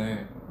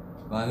근황을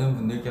많은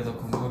분들께서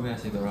궁금해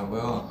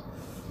하시더라고요.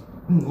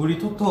 우리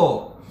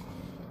토토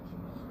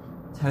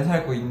잘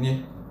살고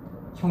있니?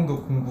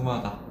 형도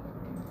궁금하다.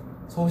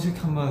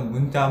 소식 한번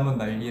문자 한번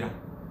날리라.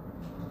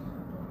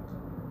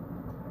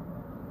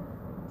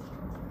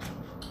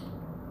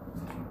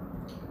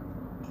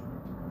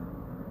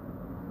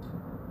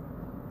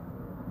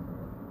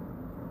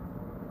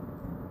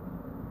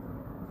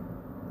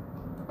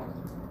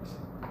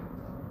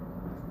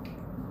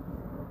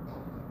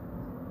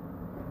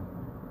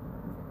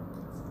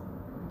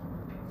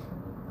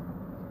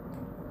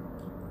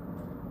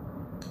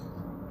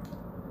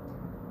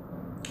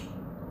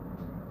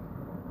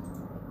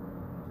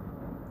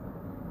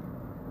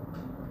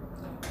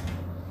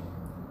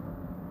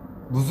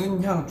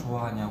 무슨 향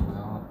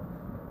좋아하냐고요?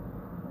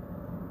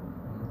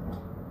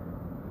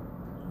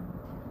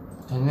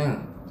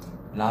 저는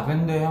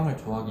라벤더 향을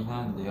좋아하긴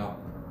하는데요.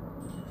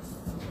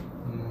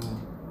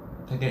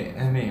 되게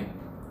애매해요.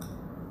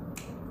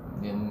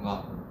 이게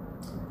뭔가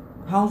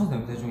향수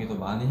냄새 중에도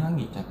많은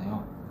향이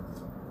있잖아요.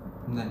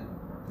 근데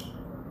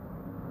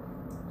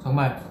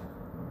정말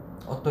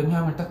어떤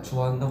향을 딱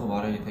좋아한다고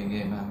말하기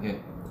되게 애매한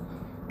게,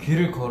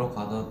 길을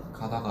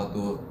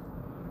가다가도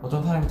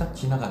어떤 사람이 딱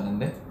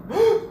지나갔는데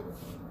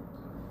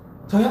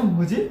저 향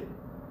뭐지?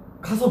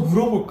 가서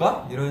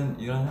물어볼까? 이런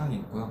향이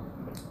있고요.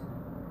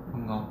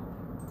 뭔가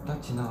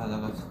딱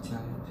지나가다가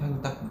향이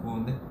딱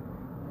무거운데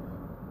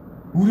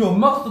우리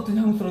엄마가 썼던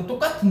향수랑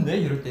똑같은데?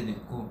 이럴 때도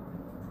있고.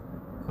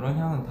 그런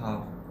향은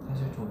다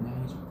사실 좋은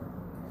향이죠.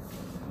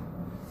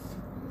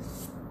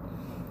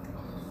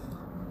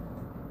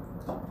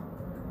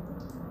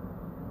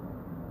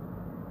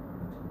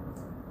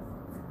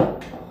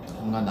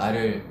 뭔가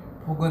나를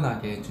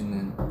포근하게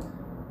해주는,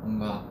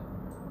 뭔가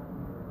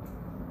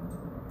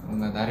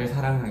나를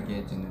사랑하게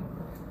해주는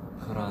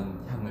그런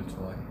향을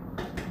좋아해요.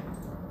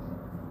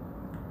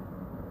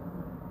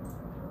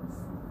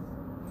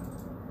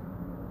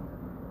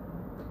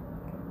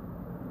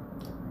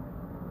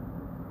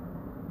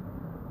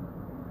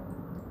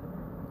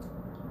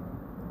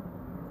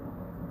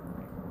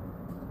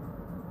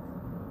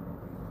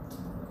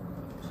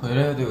 저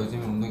이래도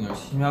요즘 운동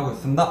열심히 하고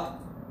있습니다.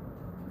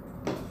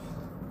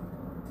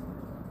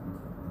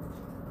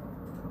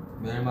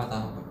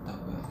 매일마다 하고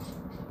있다고요.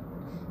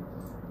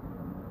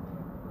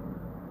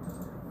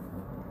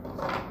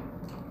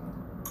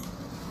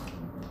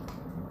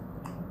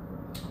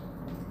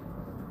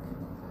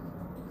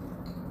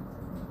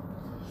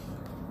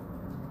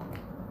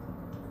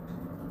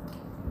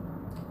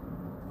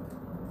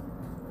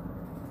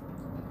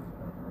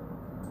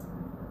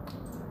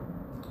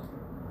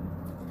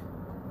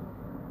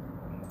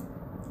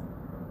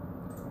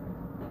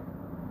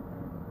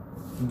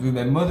 우리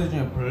멤버들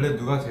중에 벌레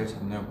누가 제일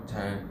잡냐고.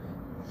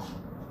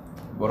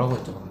 뭐라고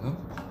했죠 방금?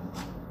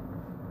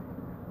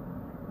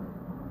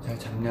 잘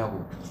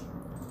잡냐고.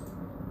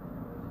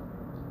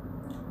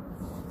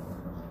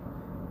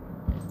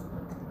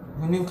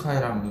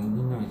 휴닝카이랑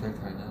윤진 형이 제일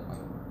잘 잡아요.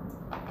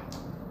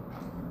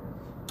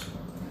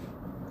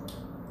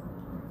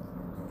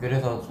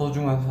 그래서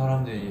소중한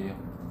사람들이에요.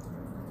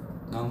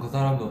 난 그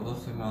사람도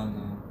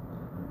없었으면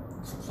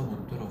숙소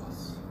못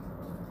들어갔어.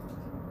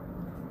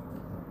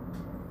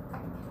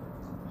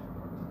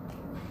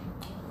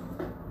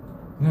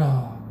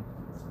 이야,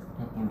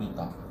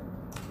 배불리다.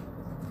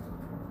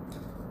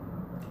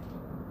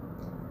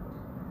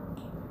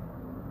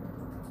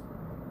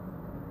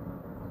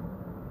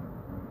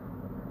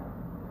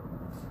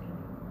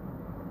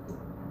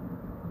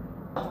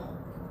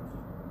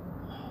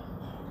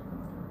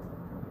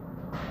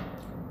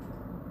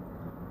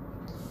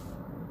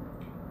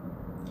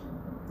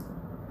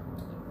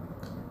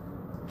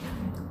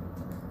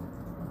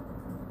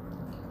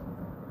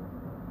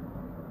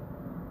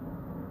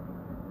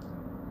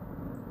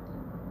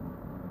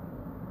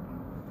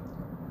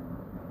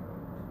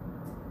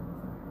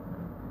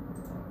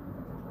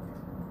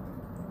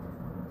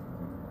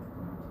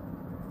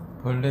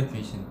 벌레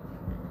귀신.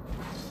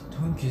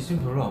 전 귀신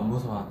별로 안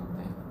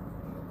무서워하는데.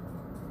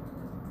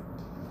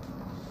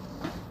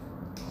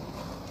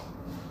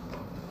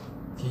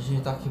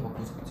 귀신이 딱히 막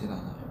무섭진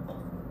않아요.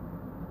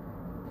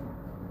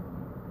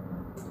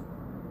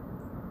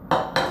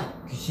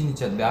 귀신이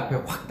진짜 내 앞에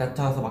확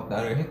나타나서 막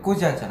나를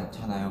해코지하지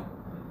않잖아요.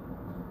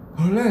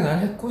 벌레는 나를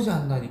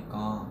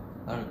해코지한다니까.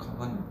 나를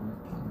가만히 못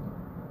있게 한다.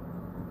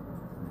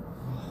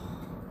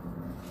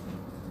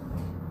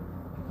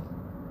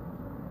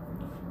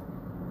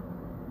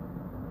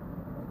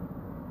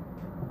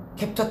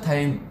 캡처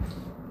타임.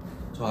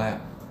 좋아요.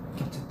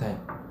 캡처 타임.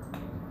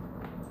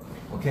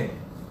 오케이.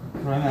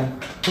 그러면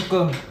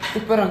조금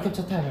특별한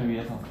캡처 타임을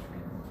위해서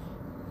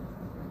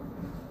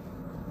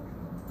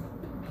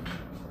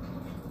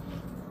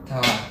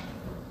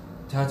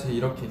제가 지금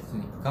이렇게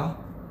있으니까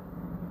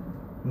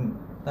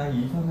딱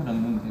이 선을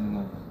안 넣으면 되는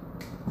거예요.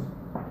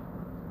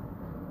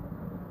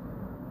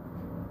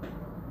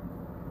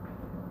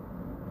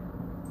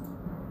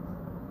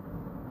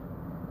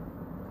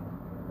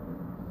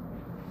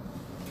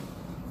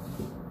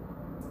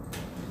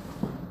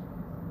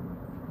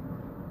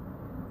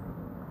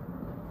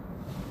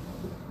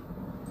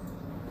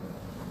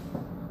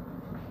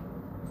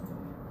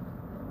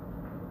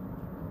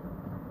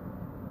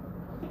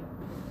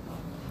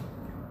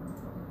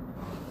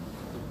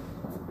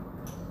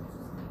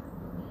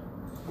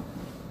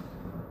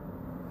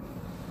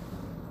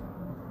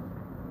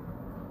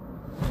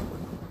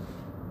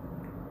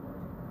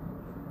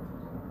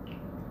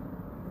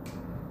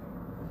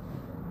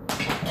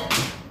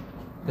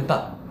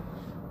 됐다.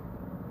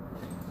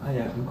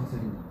 아야, 눈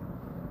거슬린다.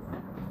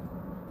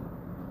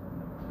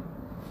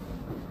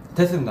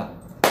 됐습니다.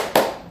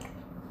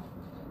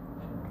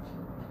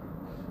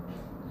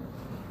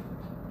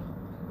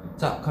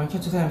 자, 그럼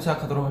캡처 타임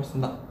시작하도록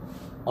하겠습니다.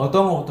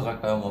 어떤 거부터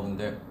갈까요,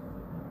 여러분들?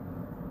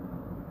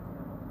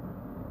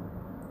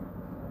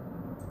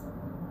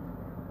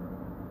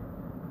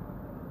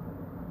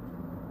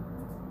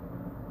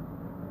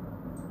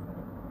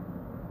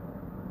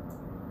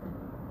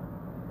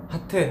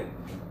 하트.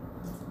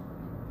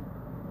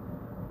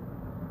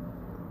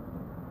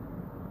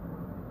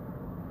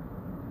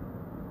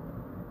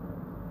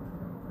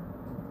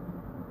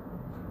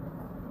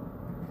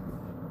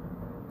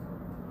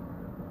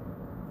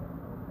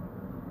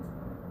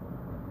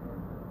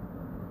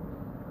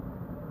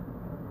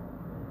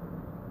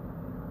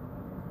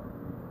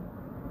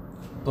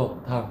 또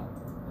다음.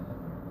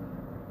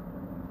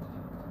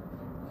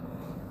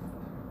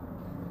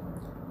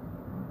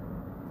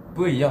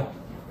 V요.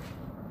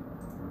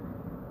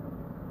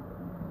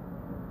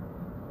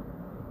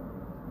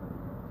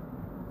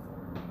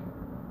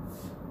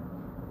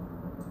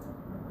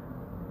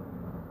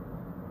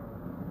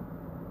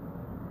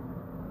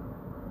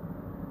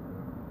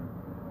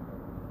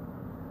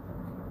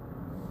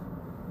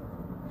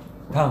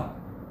 다음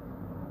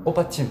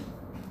꽃받침.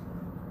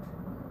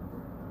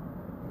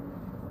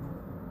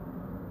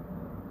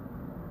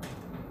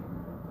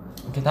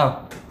 오케이,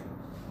 다음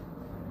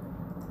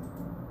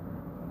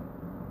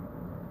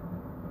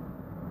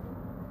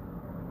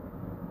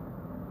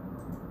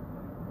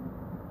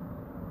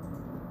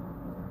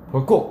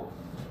벌콕.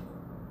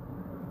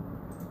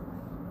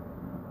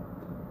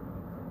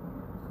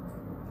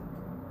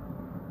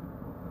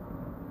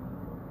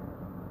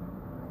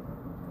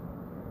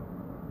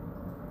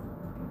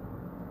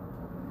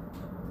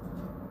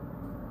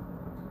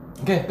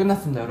 오케이,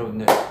 끝났습니다,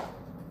 여러분들.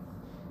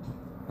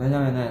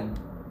 왜냐면은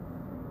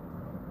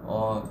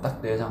딱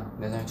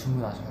 4장이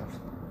충분하죠, 여러분.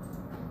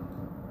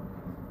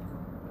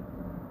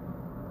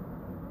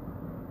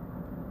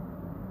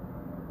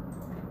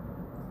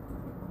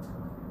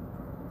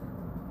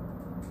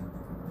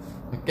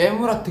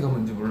 깨물아트가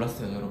뭔지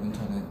몰랐어요, 여러분.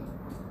 저는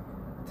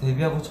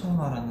데뷔하고 처음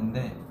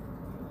알았는데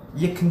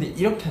이게 근데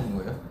이렇게 하는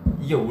거예요?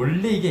 이게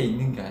원래 이게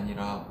있는 게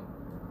아니라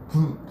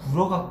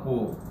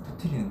불어갖고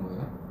터트리는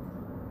거예요?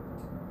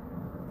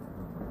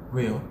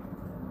 왜요?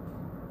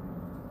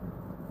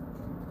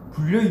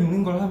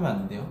 불려있는 걸 하면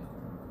안 돼요?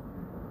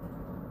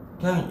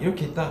 그냥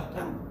이렇게 있다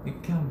그냥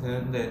이렇게 하면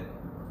되는데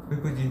왜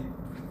굳이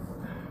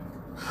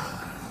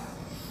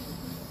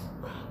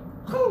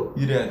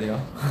이래야 돼요?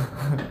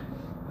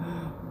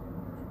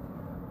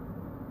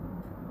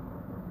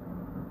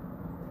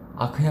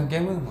 아 그냥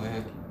깨무는 거예요.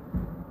 여기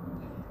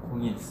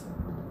공이 있어.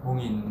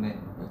 공이 있는데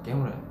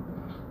깨물어요.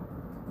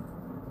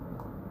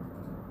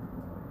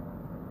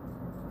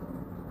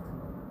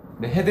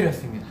 네,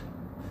 해드렸습니다.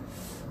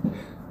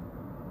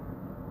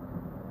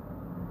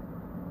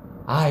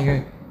 아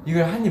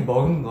이걸 한 입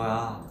먹은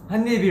거야.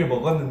 한 입을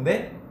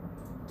먹었는데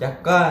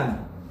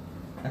약간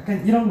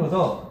이런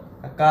거죠.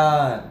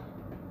 약간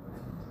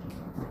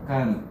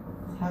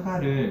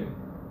사과를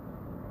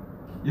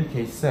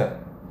이렇게 있어요.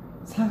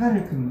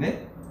 사과를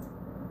근데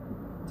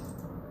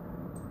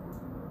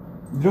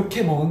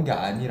이렇게 먹은 게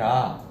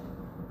아니라,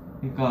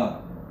 그러니까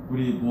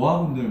우리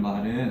모아분들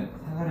말은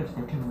사과를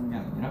저렇게 먹은 게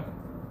아니라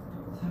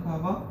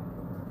사과가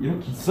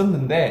이렇게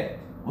있었는데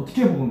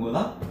어떻게 먹은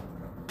거다?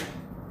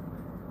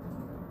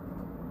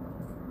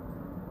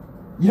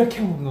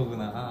 이렇게 먹은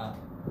거구나.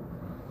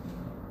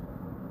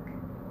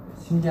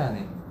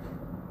 신기하네.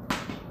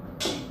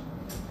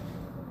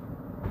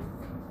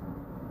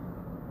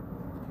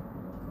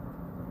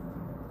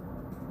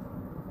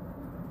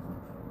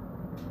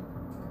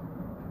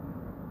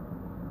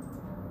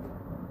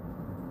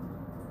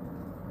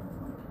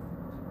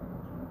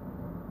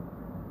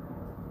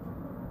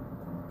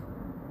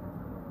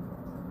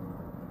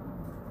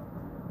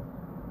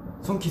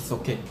 손키스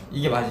오케이.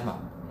 이게 마지막.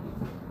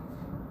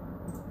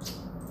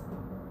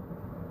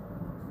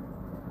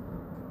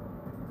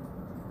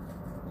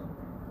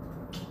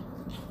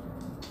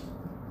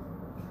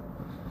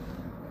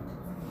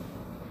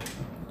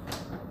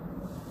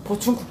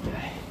 포춘쿠.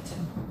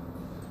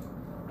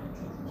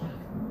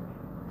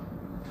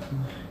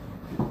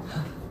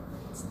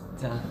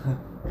 진짜.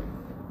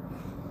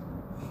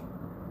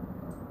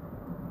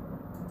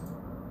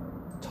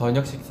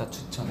 저녁 식사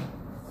추천.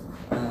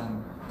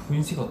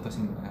 분식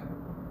어떠신가요?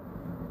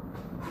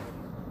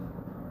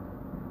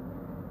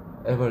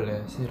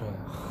 애벌레 싫어요.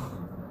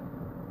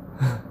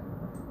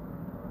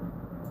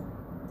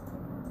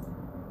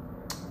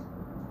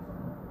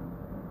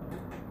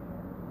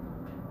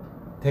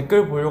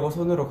 댓글 보려고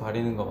손으로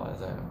가리는 거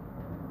맞아요.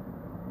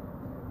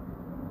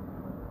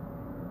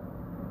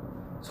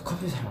 저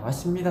커피 잘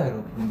마십니다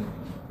여러분들.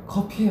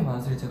 커피의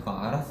맛을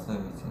제가 알았어요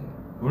이제.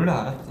 원래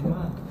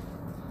알았지만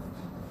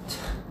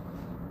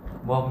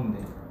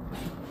모아분들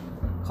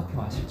커피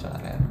마실 줄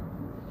알아요?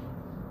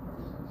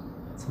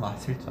 저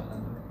마실 줄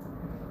아는데.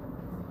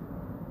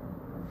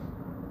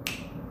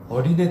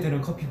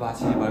 어린애들은 커피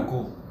마시지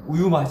말고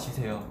우유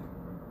마시세요.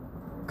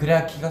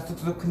 그래야 키가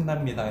쑥쑥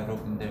큰답니다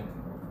여러분들.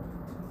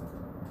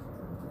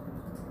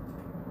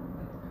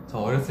 저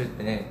어렸을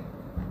때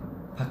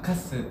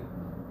바카스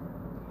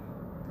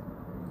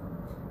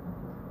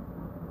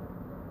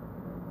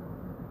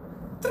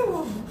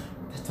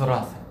다시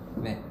돌아왔어요.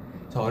 네,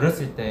 저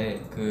어렸을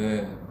때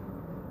그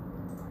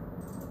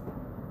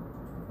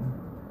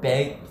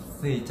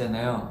백스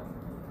있잖아요.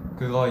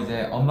 그거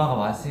이제 엄마가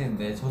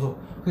마시는데 저도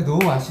그게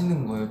너무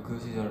맛있는 거예요 그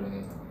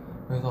시절에.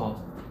 그래서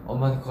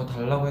엄마한테 그거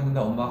달라고 했는데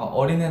엄마가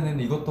어린애는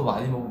이것도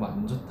많이 먹으면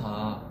안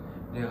좋다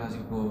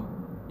그래가지고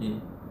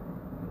이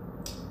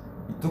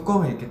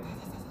뚜껑을 이렇게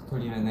다다다다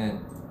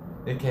돌리면은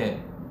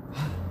이렇게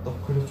또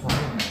그려줘.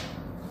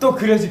 또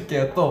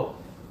그려줄게요. 또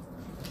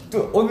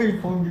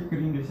오늘 범규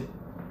그린 교실.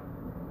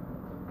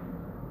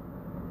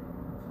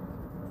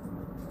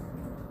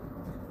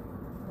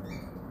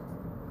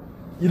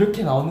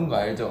 이렇게 나오는 거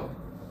알죠?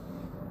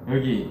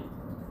 여기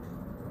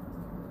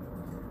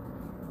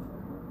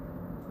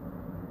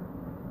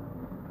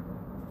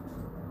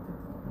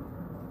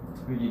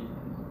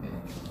네.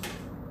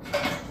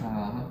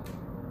 자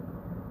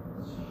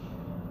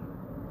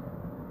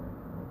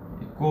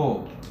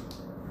있고,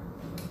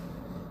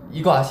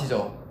 이거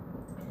아시죠?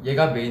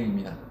 얘가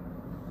메인입니다.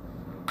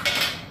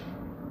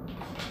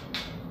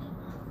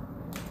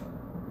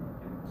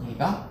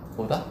 얘가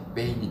뭐다?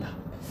 메인이다.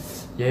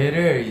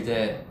 얘를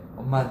이제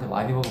엄마한테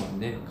많이 먹으면 안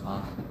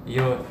되니까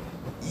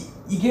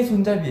이게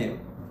손잡이에요.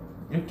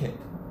 이렇게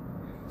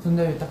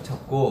손잡이 딱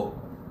잡고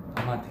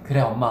엄마한테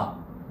그래 엄마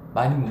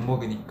많이 못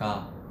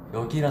먹으니까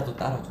여기라도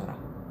따라줘라.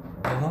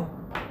 그래서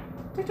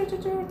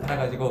쫄쫄쫄쫄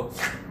따라가지고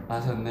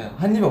마셨는데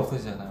한 입이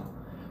없어지잖아요.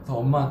 그래서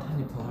엄마한테 한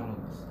입 더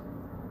달라고 했어.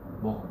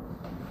 먹어.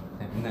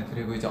 네, 맨날.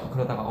 그리고 이제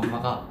그러다가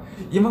엄마가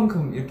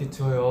이만큼 이렇게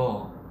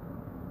줘요.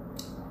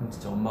 그럼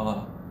진짜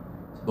엄마가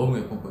너무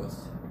예뻐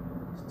보였어요.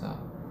 진짜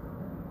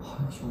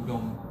우리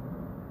엄마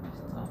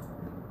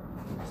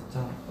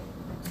진짜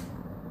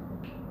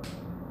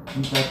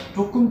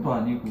조금도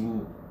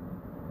아니고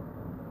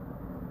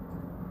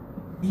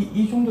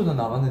이 정도는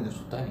남았는데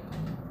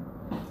줬다니까요.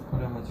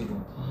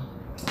 그래가지고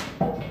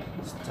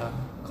진짜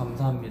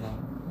감사합니다.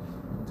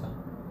 진짜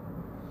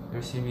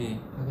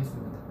열심히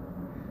하겠습니다.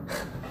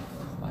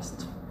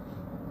 맛있죠?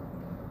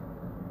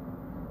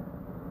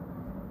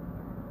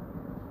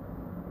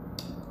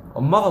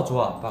 엄마가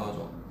좋아 아빠가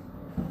좋아?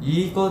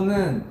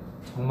 이거는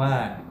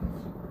정말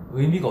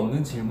의미가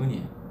없는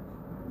질문이에요.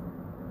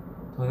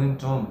 저는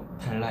좀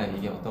달라요.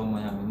 이게 어떤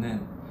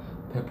거냐면은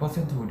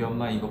 100% 우리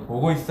엄마 이거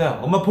보고 있어요.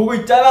 엄마 보고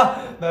있잖아!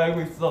 나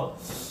알고 있어.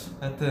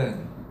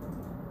 하여튼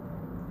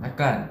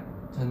약간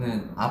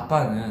저는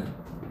아빠는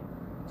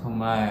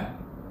정말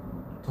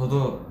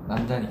저도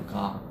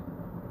남자니까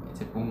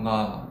이제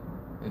뭔가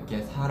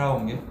이렇게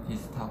살아온 게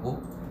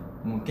비슷하고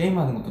뭔가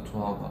게임하는 것도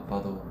좋아하고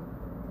아빠도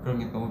그런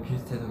게 너무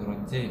비슷해서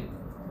그런지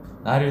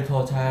나를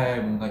더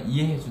잘 뭔가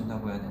이해해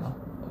준다고 해야 되나?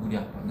 우리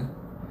아빠는.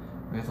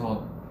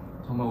 그래서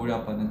정말 우리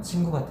아빠는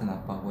친구 같은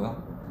아빠고요.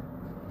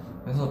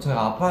 그래서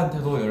제가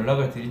아빠한테도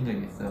연락을 드린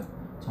적이 있어요.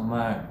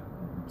 정말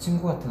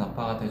친구 같은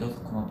아빠가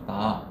돼줘서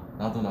고맙다.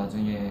 나도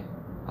나중에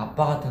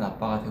아빠 같은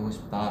아빠가 되고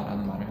싶다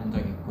라는 말을 한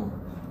적이 있고,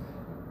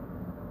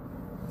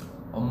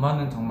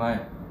 엄마는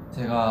정말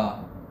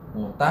제가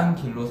뭐 딴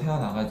길로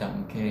새어나가지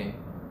않게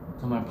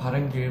정말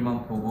바른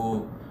길만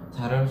보고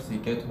자랄 수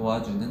있게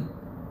도와주는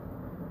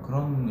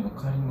그런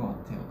역할인 것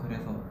같아요.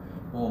 그래서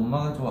뭐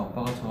엄마가 좋아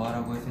아빠가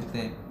좋아라고 했을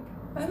때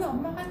나는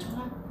엄마가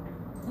좋아,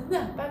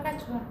 나는 아빠가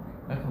좋아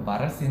이렇게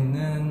말할 수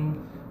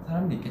있는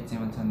사람도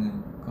있겠지만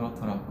저는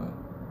그렇더라고요.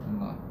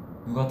 뭔가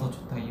누가 더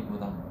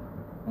좋다기보다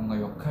뭔가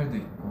역할도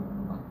있고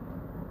뭔가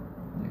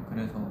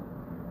그래서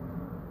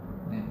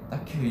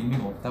딱히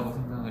의미가 없다고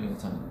생각을 해요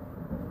저는.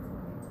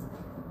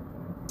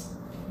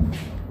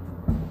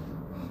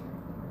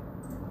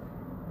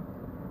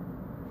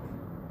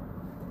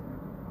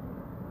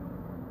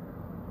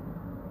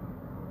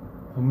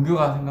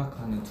 범규가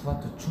생각하는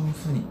투바투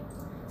춤순위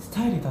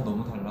스타일이 다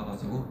너무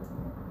달라가지고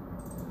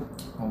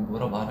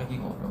뭐라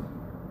말하기가 어려워.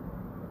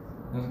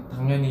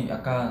 당연히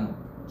약간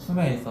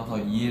춤에 있어서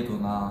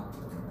이해도나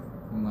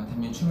뭔가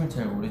당연히 춤을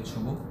제일 오래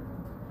추고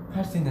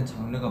할 수 있는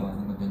장르가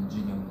많은 건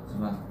연준이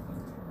형이지만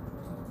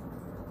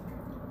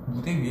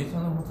무대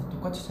위에서는 뭐 다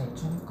똑같이 잘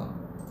추니까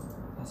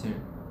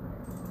사실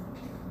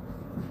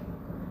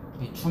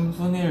이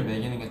춤순위를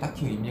매기는 게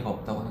딱히 의미가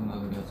없다고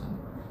생각을 해요 저는.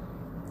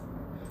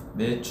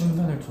 내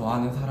춤선을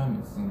좋아하는 사람이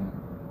있으면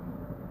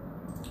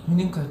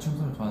휴닝카의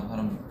춤선을 좋아하는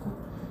사람이 있고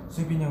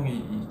수빈이 형이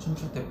이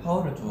춤출 때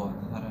파워를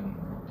좋아하는 사람이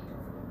있고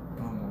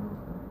그런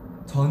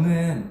거고,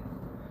 저는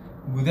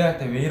무대할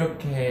때 왜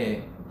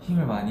이렇게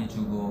힘을 많이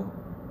주고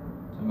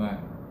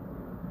정말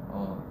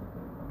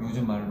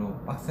요즘 말로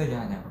빡세게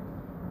하냐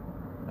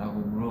라고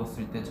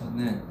물어봤을 때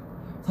저는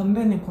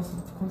선배님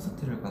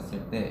콘서트를 갔을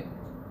때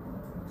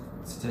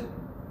진짜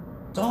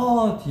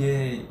저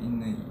뒤에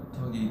있는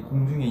저기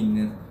공중에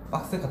있는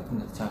박스 같은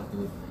데 제가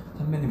그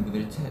선배님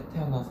무대를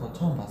태어나서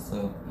처음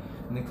봤어요.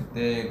 근데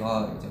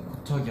그때가 이제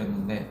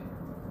고척이었는데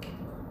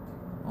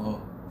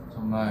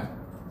정말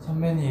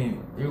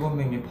선배님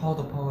 7명이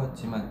파워도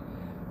파워였지만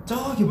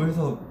저기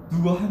멀리서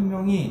누구 한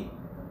명이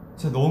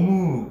진짜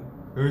너무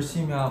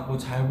열심히 하고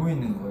잘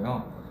보이는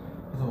거예요.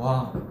 그래서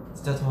와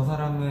진짜 저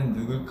사람은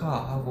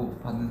누굴까 하고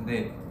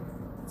봤는데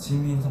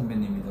지민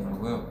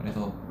선배님이더라고요.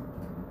 그래서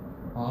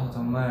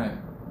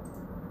정말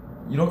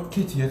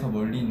이렇게 뒤에서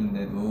멀리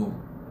있는데도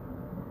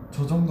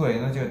저 정도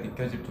에너지가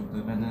느껴질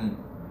정도면은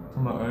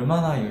정말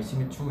얼마나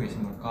열심히 추고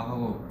계신 걸까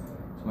하고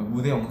정말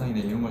무대 영상이나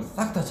이런 걸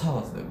싹 다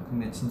찾아봤어요.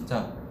 근데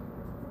진짜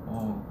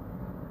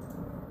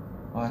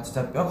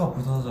진짜 뼈가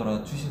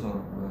부서져라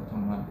추시더라고요.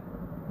 정말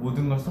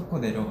모든 걸 쏟고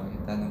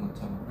내려가겠다는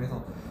것처럼.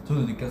 그래서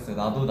저도 느꼈어요.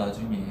 나도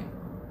나중에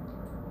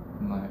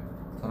정말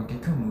저렇게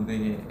큰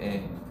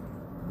무대에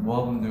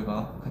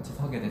모아분들과 같이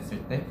서게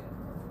됐을 때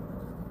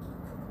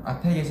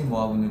앞에 계신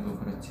모아분들도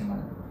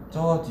그렇지만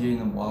저 뒤에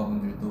있는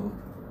모아분들도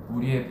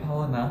우리의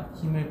파워나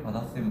힘을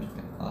받았으면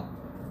좋겠다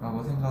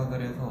라고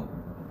생각을 해서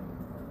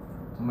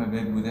정말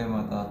매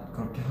무대마다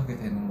그렇게 하게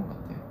되는 것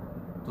같아요.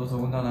 또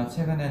더군다나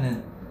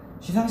최근에는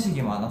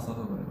시상식이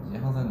많았어서 그런지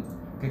항상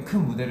꽤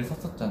큰 무대를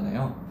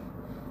섰었잖아요.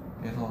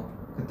 그래서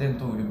그때는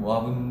또 우리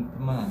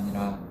모아분뿐만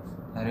아니라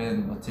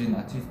다른 멋진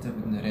아티스트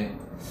분들의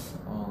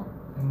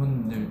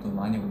팬분들도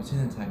많이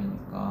오시는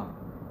자리니까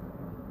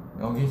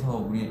여기서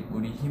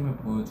우리 힘을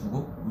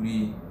보여주고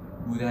우리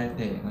무대할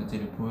때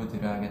에너지를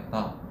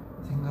보여드려야겠다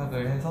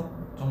생각을 해서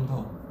좀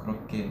더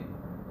그렇게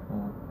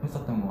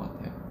했었던 것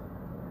같아요.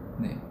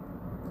 네,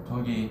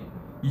 저기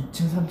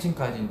 2층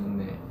 3층까지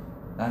있는데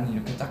나는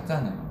이렇게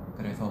작잖아요.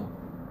 그래서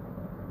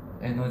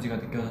에너지가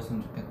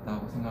느껴졌으면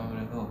좋겠다고 생각을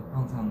해서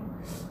항상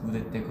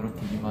무대 때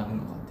그렇게 임하는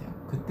것 같아요.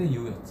 그때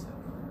이후였어요.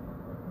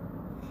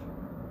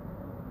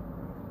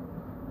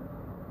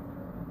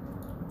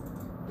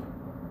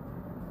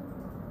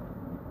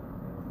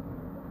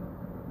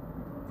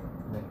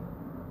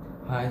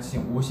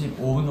 지금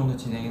 55분 정도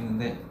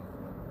진행했는데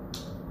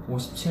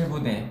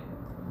 57분에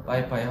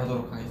빠이빠이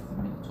하도록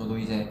하겠습니다. 저도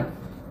이제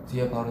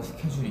뒤에 바로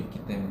스케줄이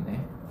있기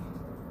때문에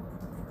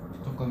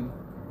조금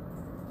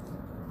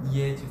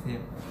이해해주세요.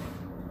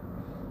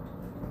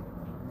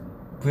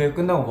 부회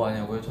끝나고 뭐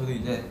하냐고요? 저도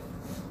이제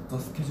또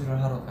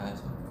스케줄을 하러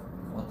가야죠.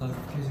 어떤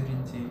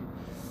스케줄인지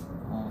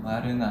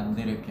말은 안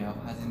드릴게요.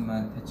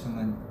 하지만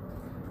대충은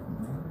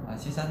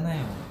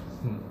아시잖아요.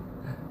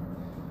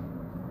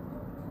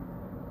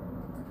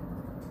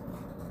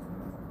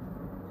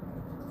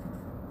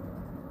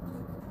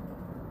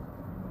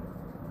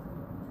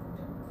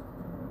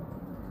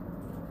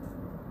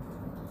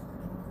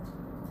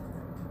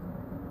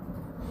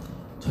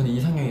 저는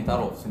이상형이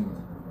따로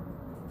없습니다.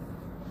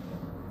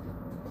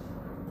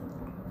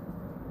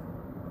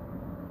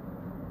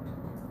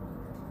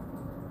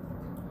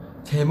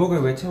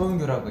 제목을 왜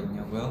최범규라고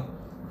했냐고요?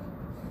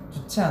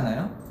 좋지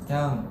않아요?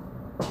 그냥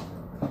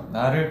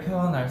나를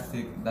표현할 수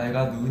있고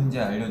내가 누군지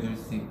알려줄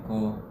수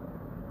있고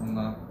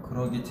뭔가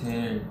그러기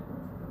제일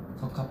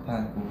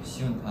적합하고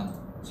쉬운 단어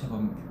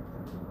최범규.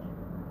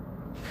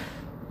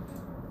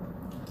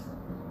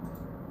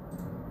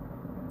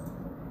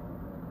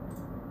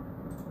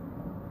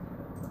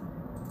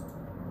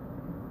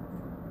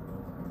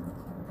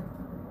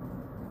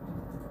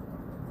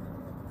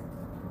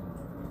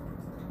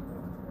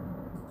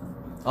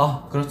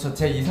 아 그렇죠,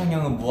 제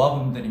이상형은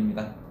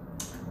모아분들입니다.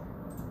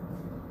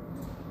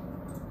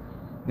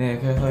 네,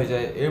 그래서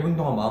이제 1분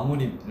동안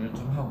마무리를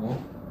좀 하고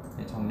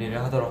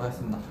정리를 하도록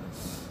하겠습니다.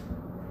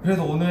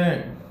 그래도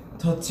오늘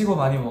저 치고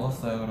많이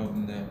먹었어요,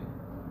 여러분들.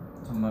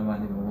 정말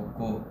많이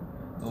먹었고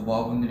또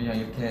모아분들이랑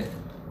이렇게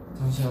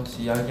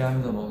정신없이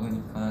이야기하면서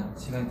먹으니까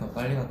시간이 더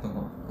빨리 갔던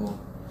것 같고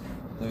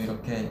또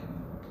이렇게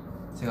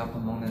제가 밥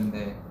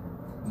먹는데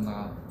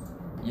뭔가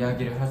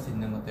이야기를 할 수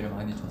있는 것들을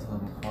많이 줘서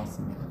너무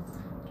고맙습니다.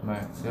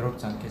 정말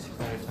외롭지 않게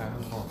식사를 잘 한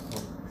것 같고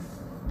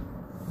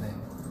네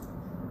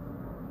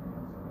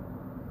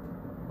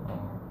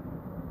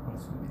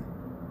그렇습니다.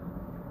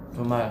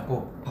 정말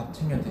꼭 밥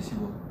챙겨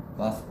드시고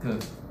마스크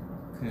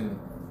그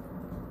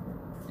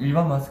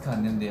일반 마스크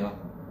안 된대요.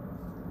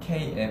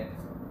 KF94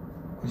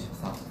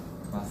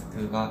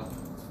 마스크가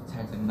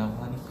잘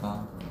된다고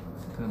하니까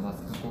그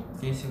마스크 꼭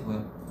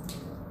끼시고요.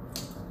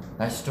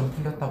 날씨 좀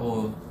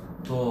풀렸다고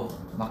또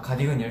막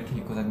가디건 이렇게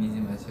입고 다니지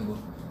마시고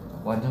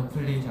완전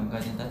풀리기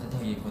전까지는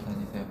따뜻하게 입고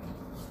다니세요.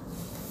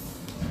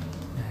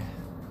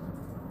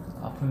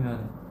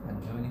 아프면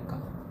안 좋으니까.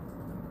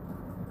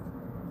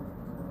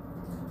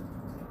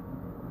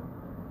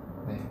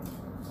 네.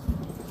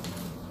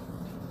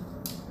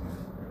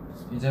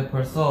 이제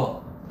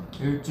벌써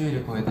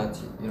일주일이 거의 다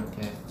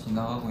이렇게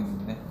지나가고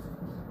있는데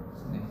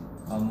네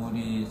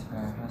마무리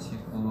잘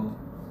하시고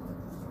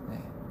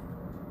네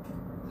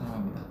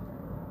사랑합니다.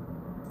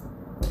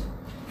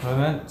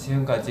 그러면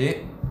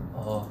지금까지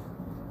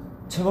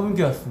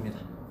최범규였습니다.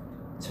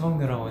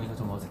 최범규라고 하니까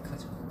좀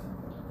어색하죠?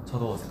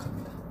 저도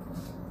어색합니다.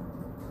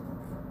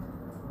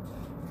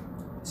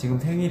 지금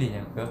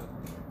생일이냐고요?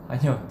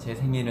 아니요, 제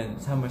생일은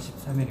 3월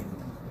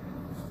 13일입니다.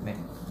 네,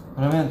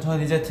 그러면 전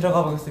이제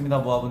들어가 보겠습니다.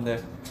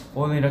 모아분들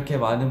오늘 이렇게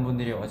많은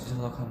분들이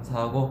와주셔서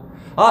감사하고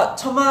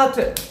 1000만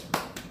하트!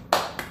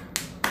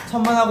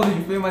 1000만 하고도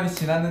 600만이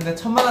지났는데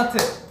 1000만 하트!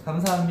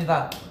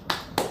 감사합니다.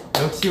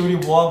 역시 우리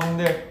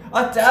모아분들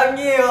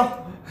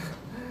짱이에요.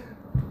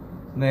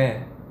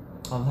 네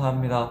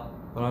감사합니다.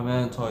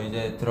 그러면 저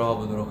이제 들어가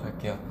보도록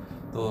할게요.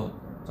 또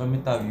좀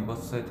이따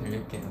위버스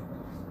들릴게요.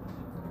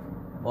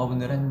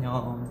 모아분들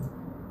안녕.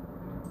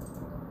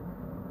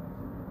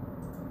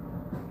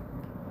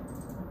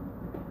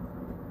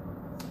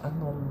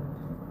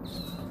 안녕.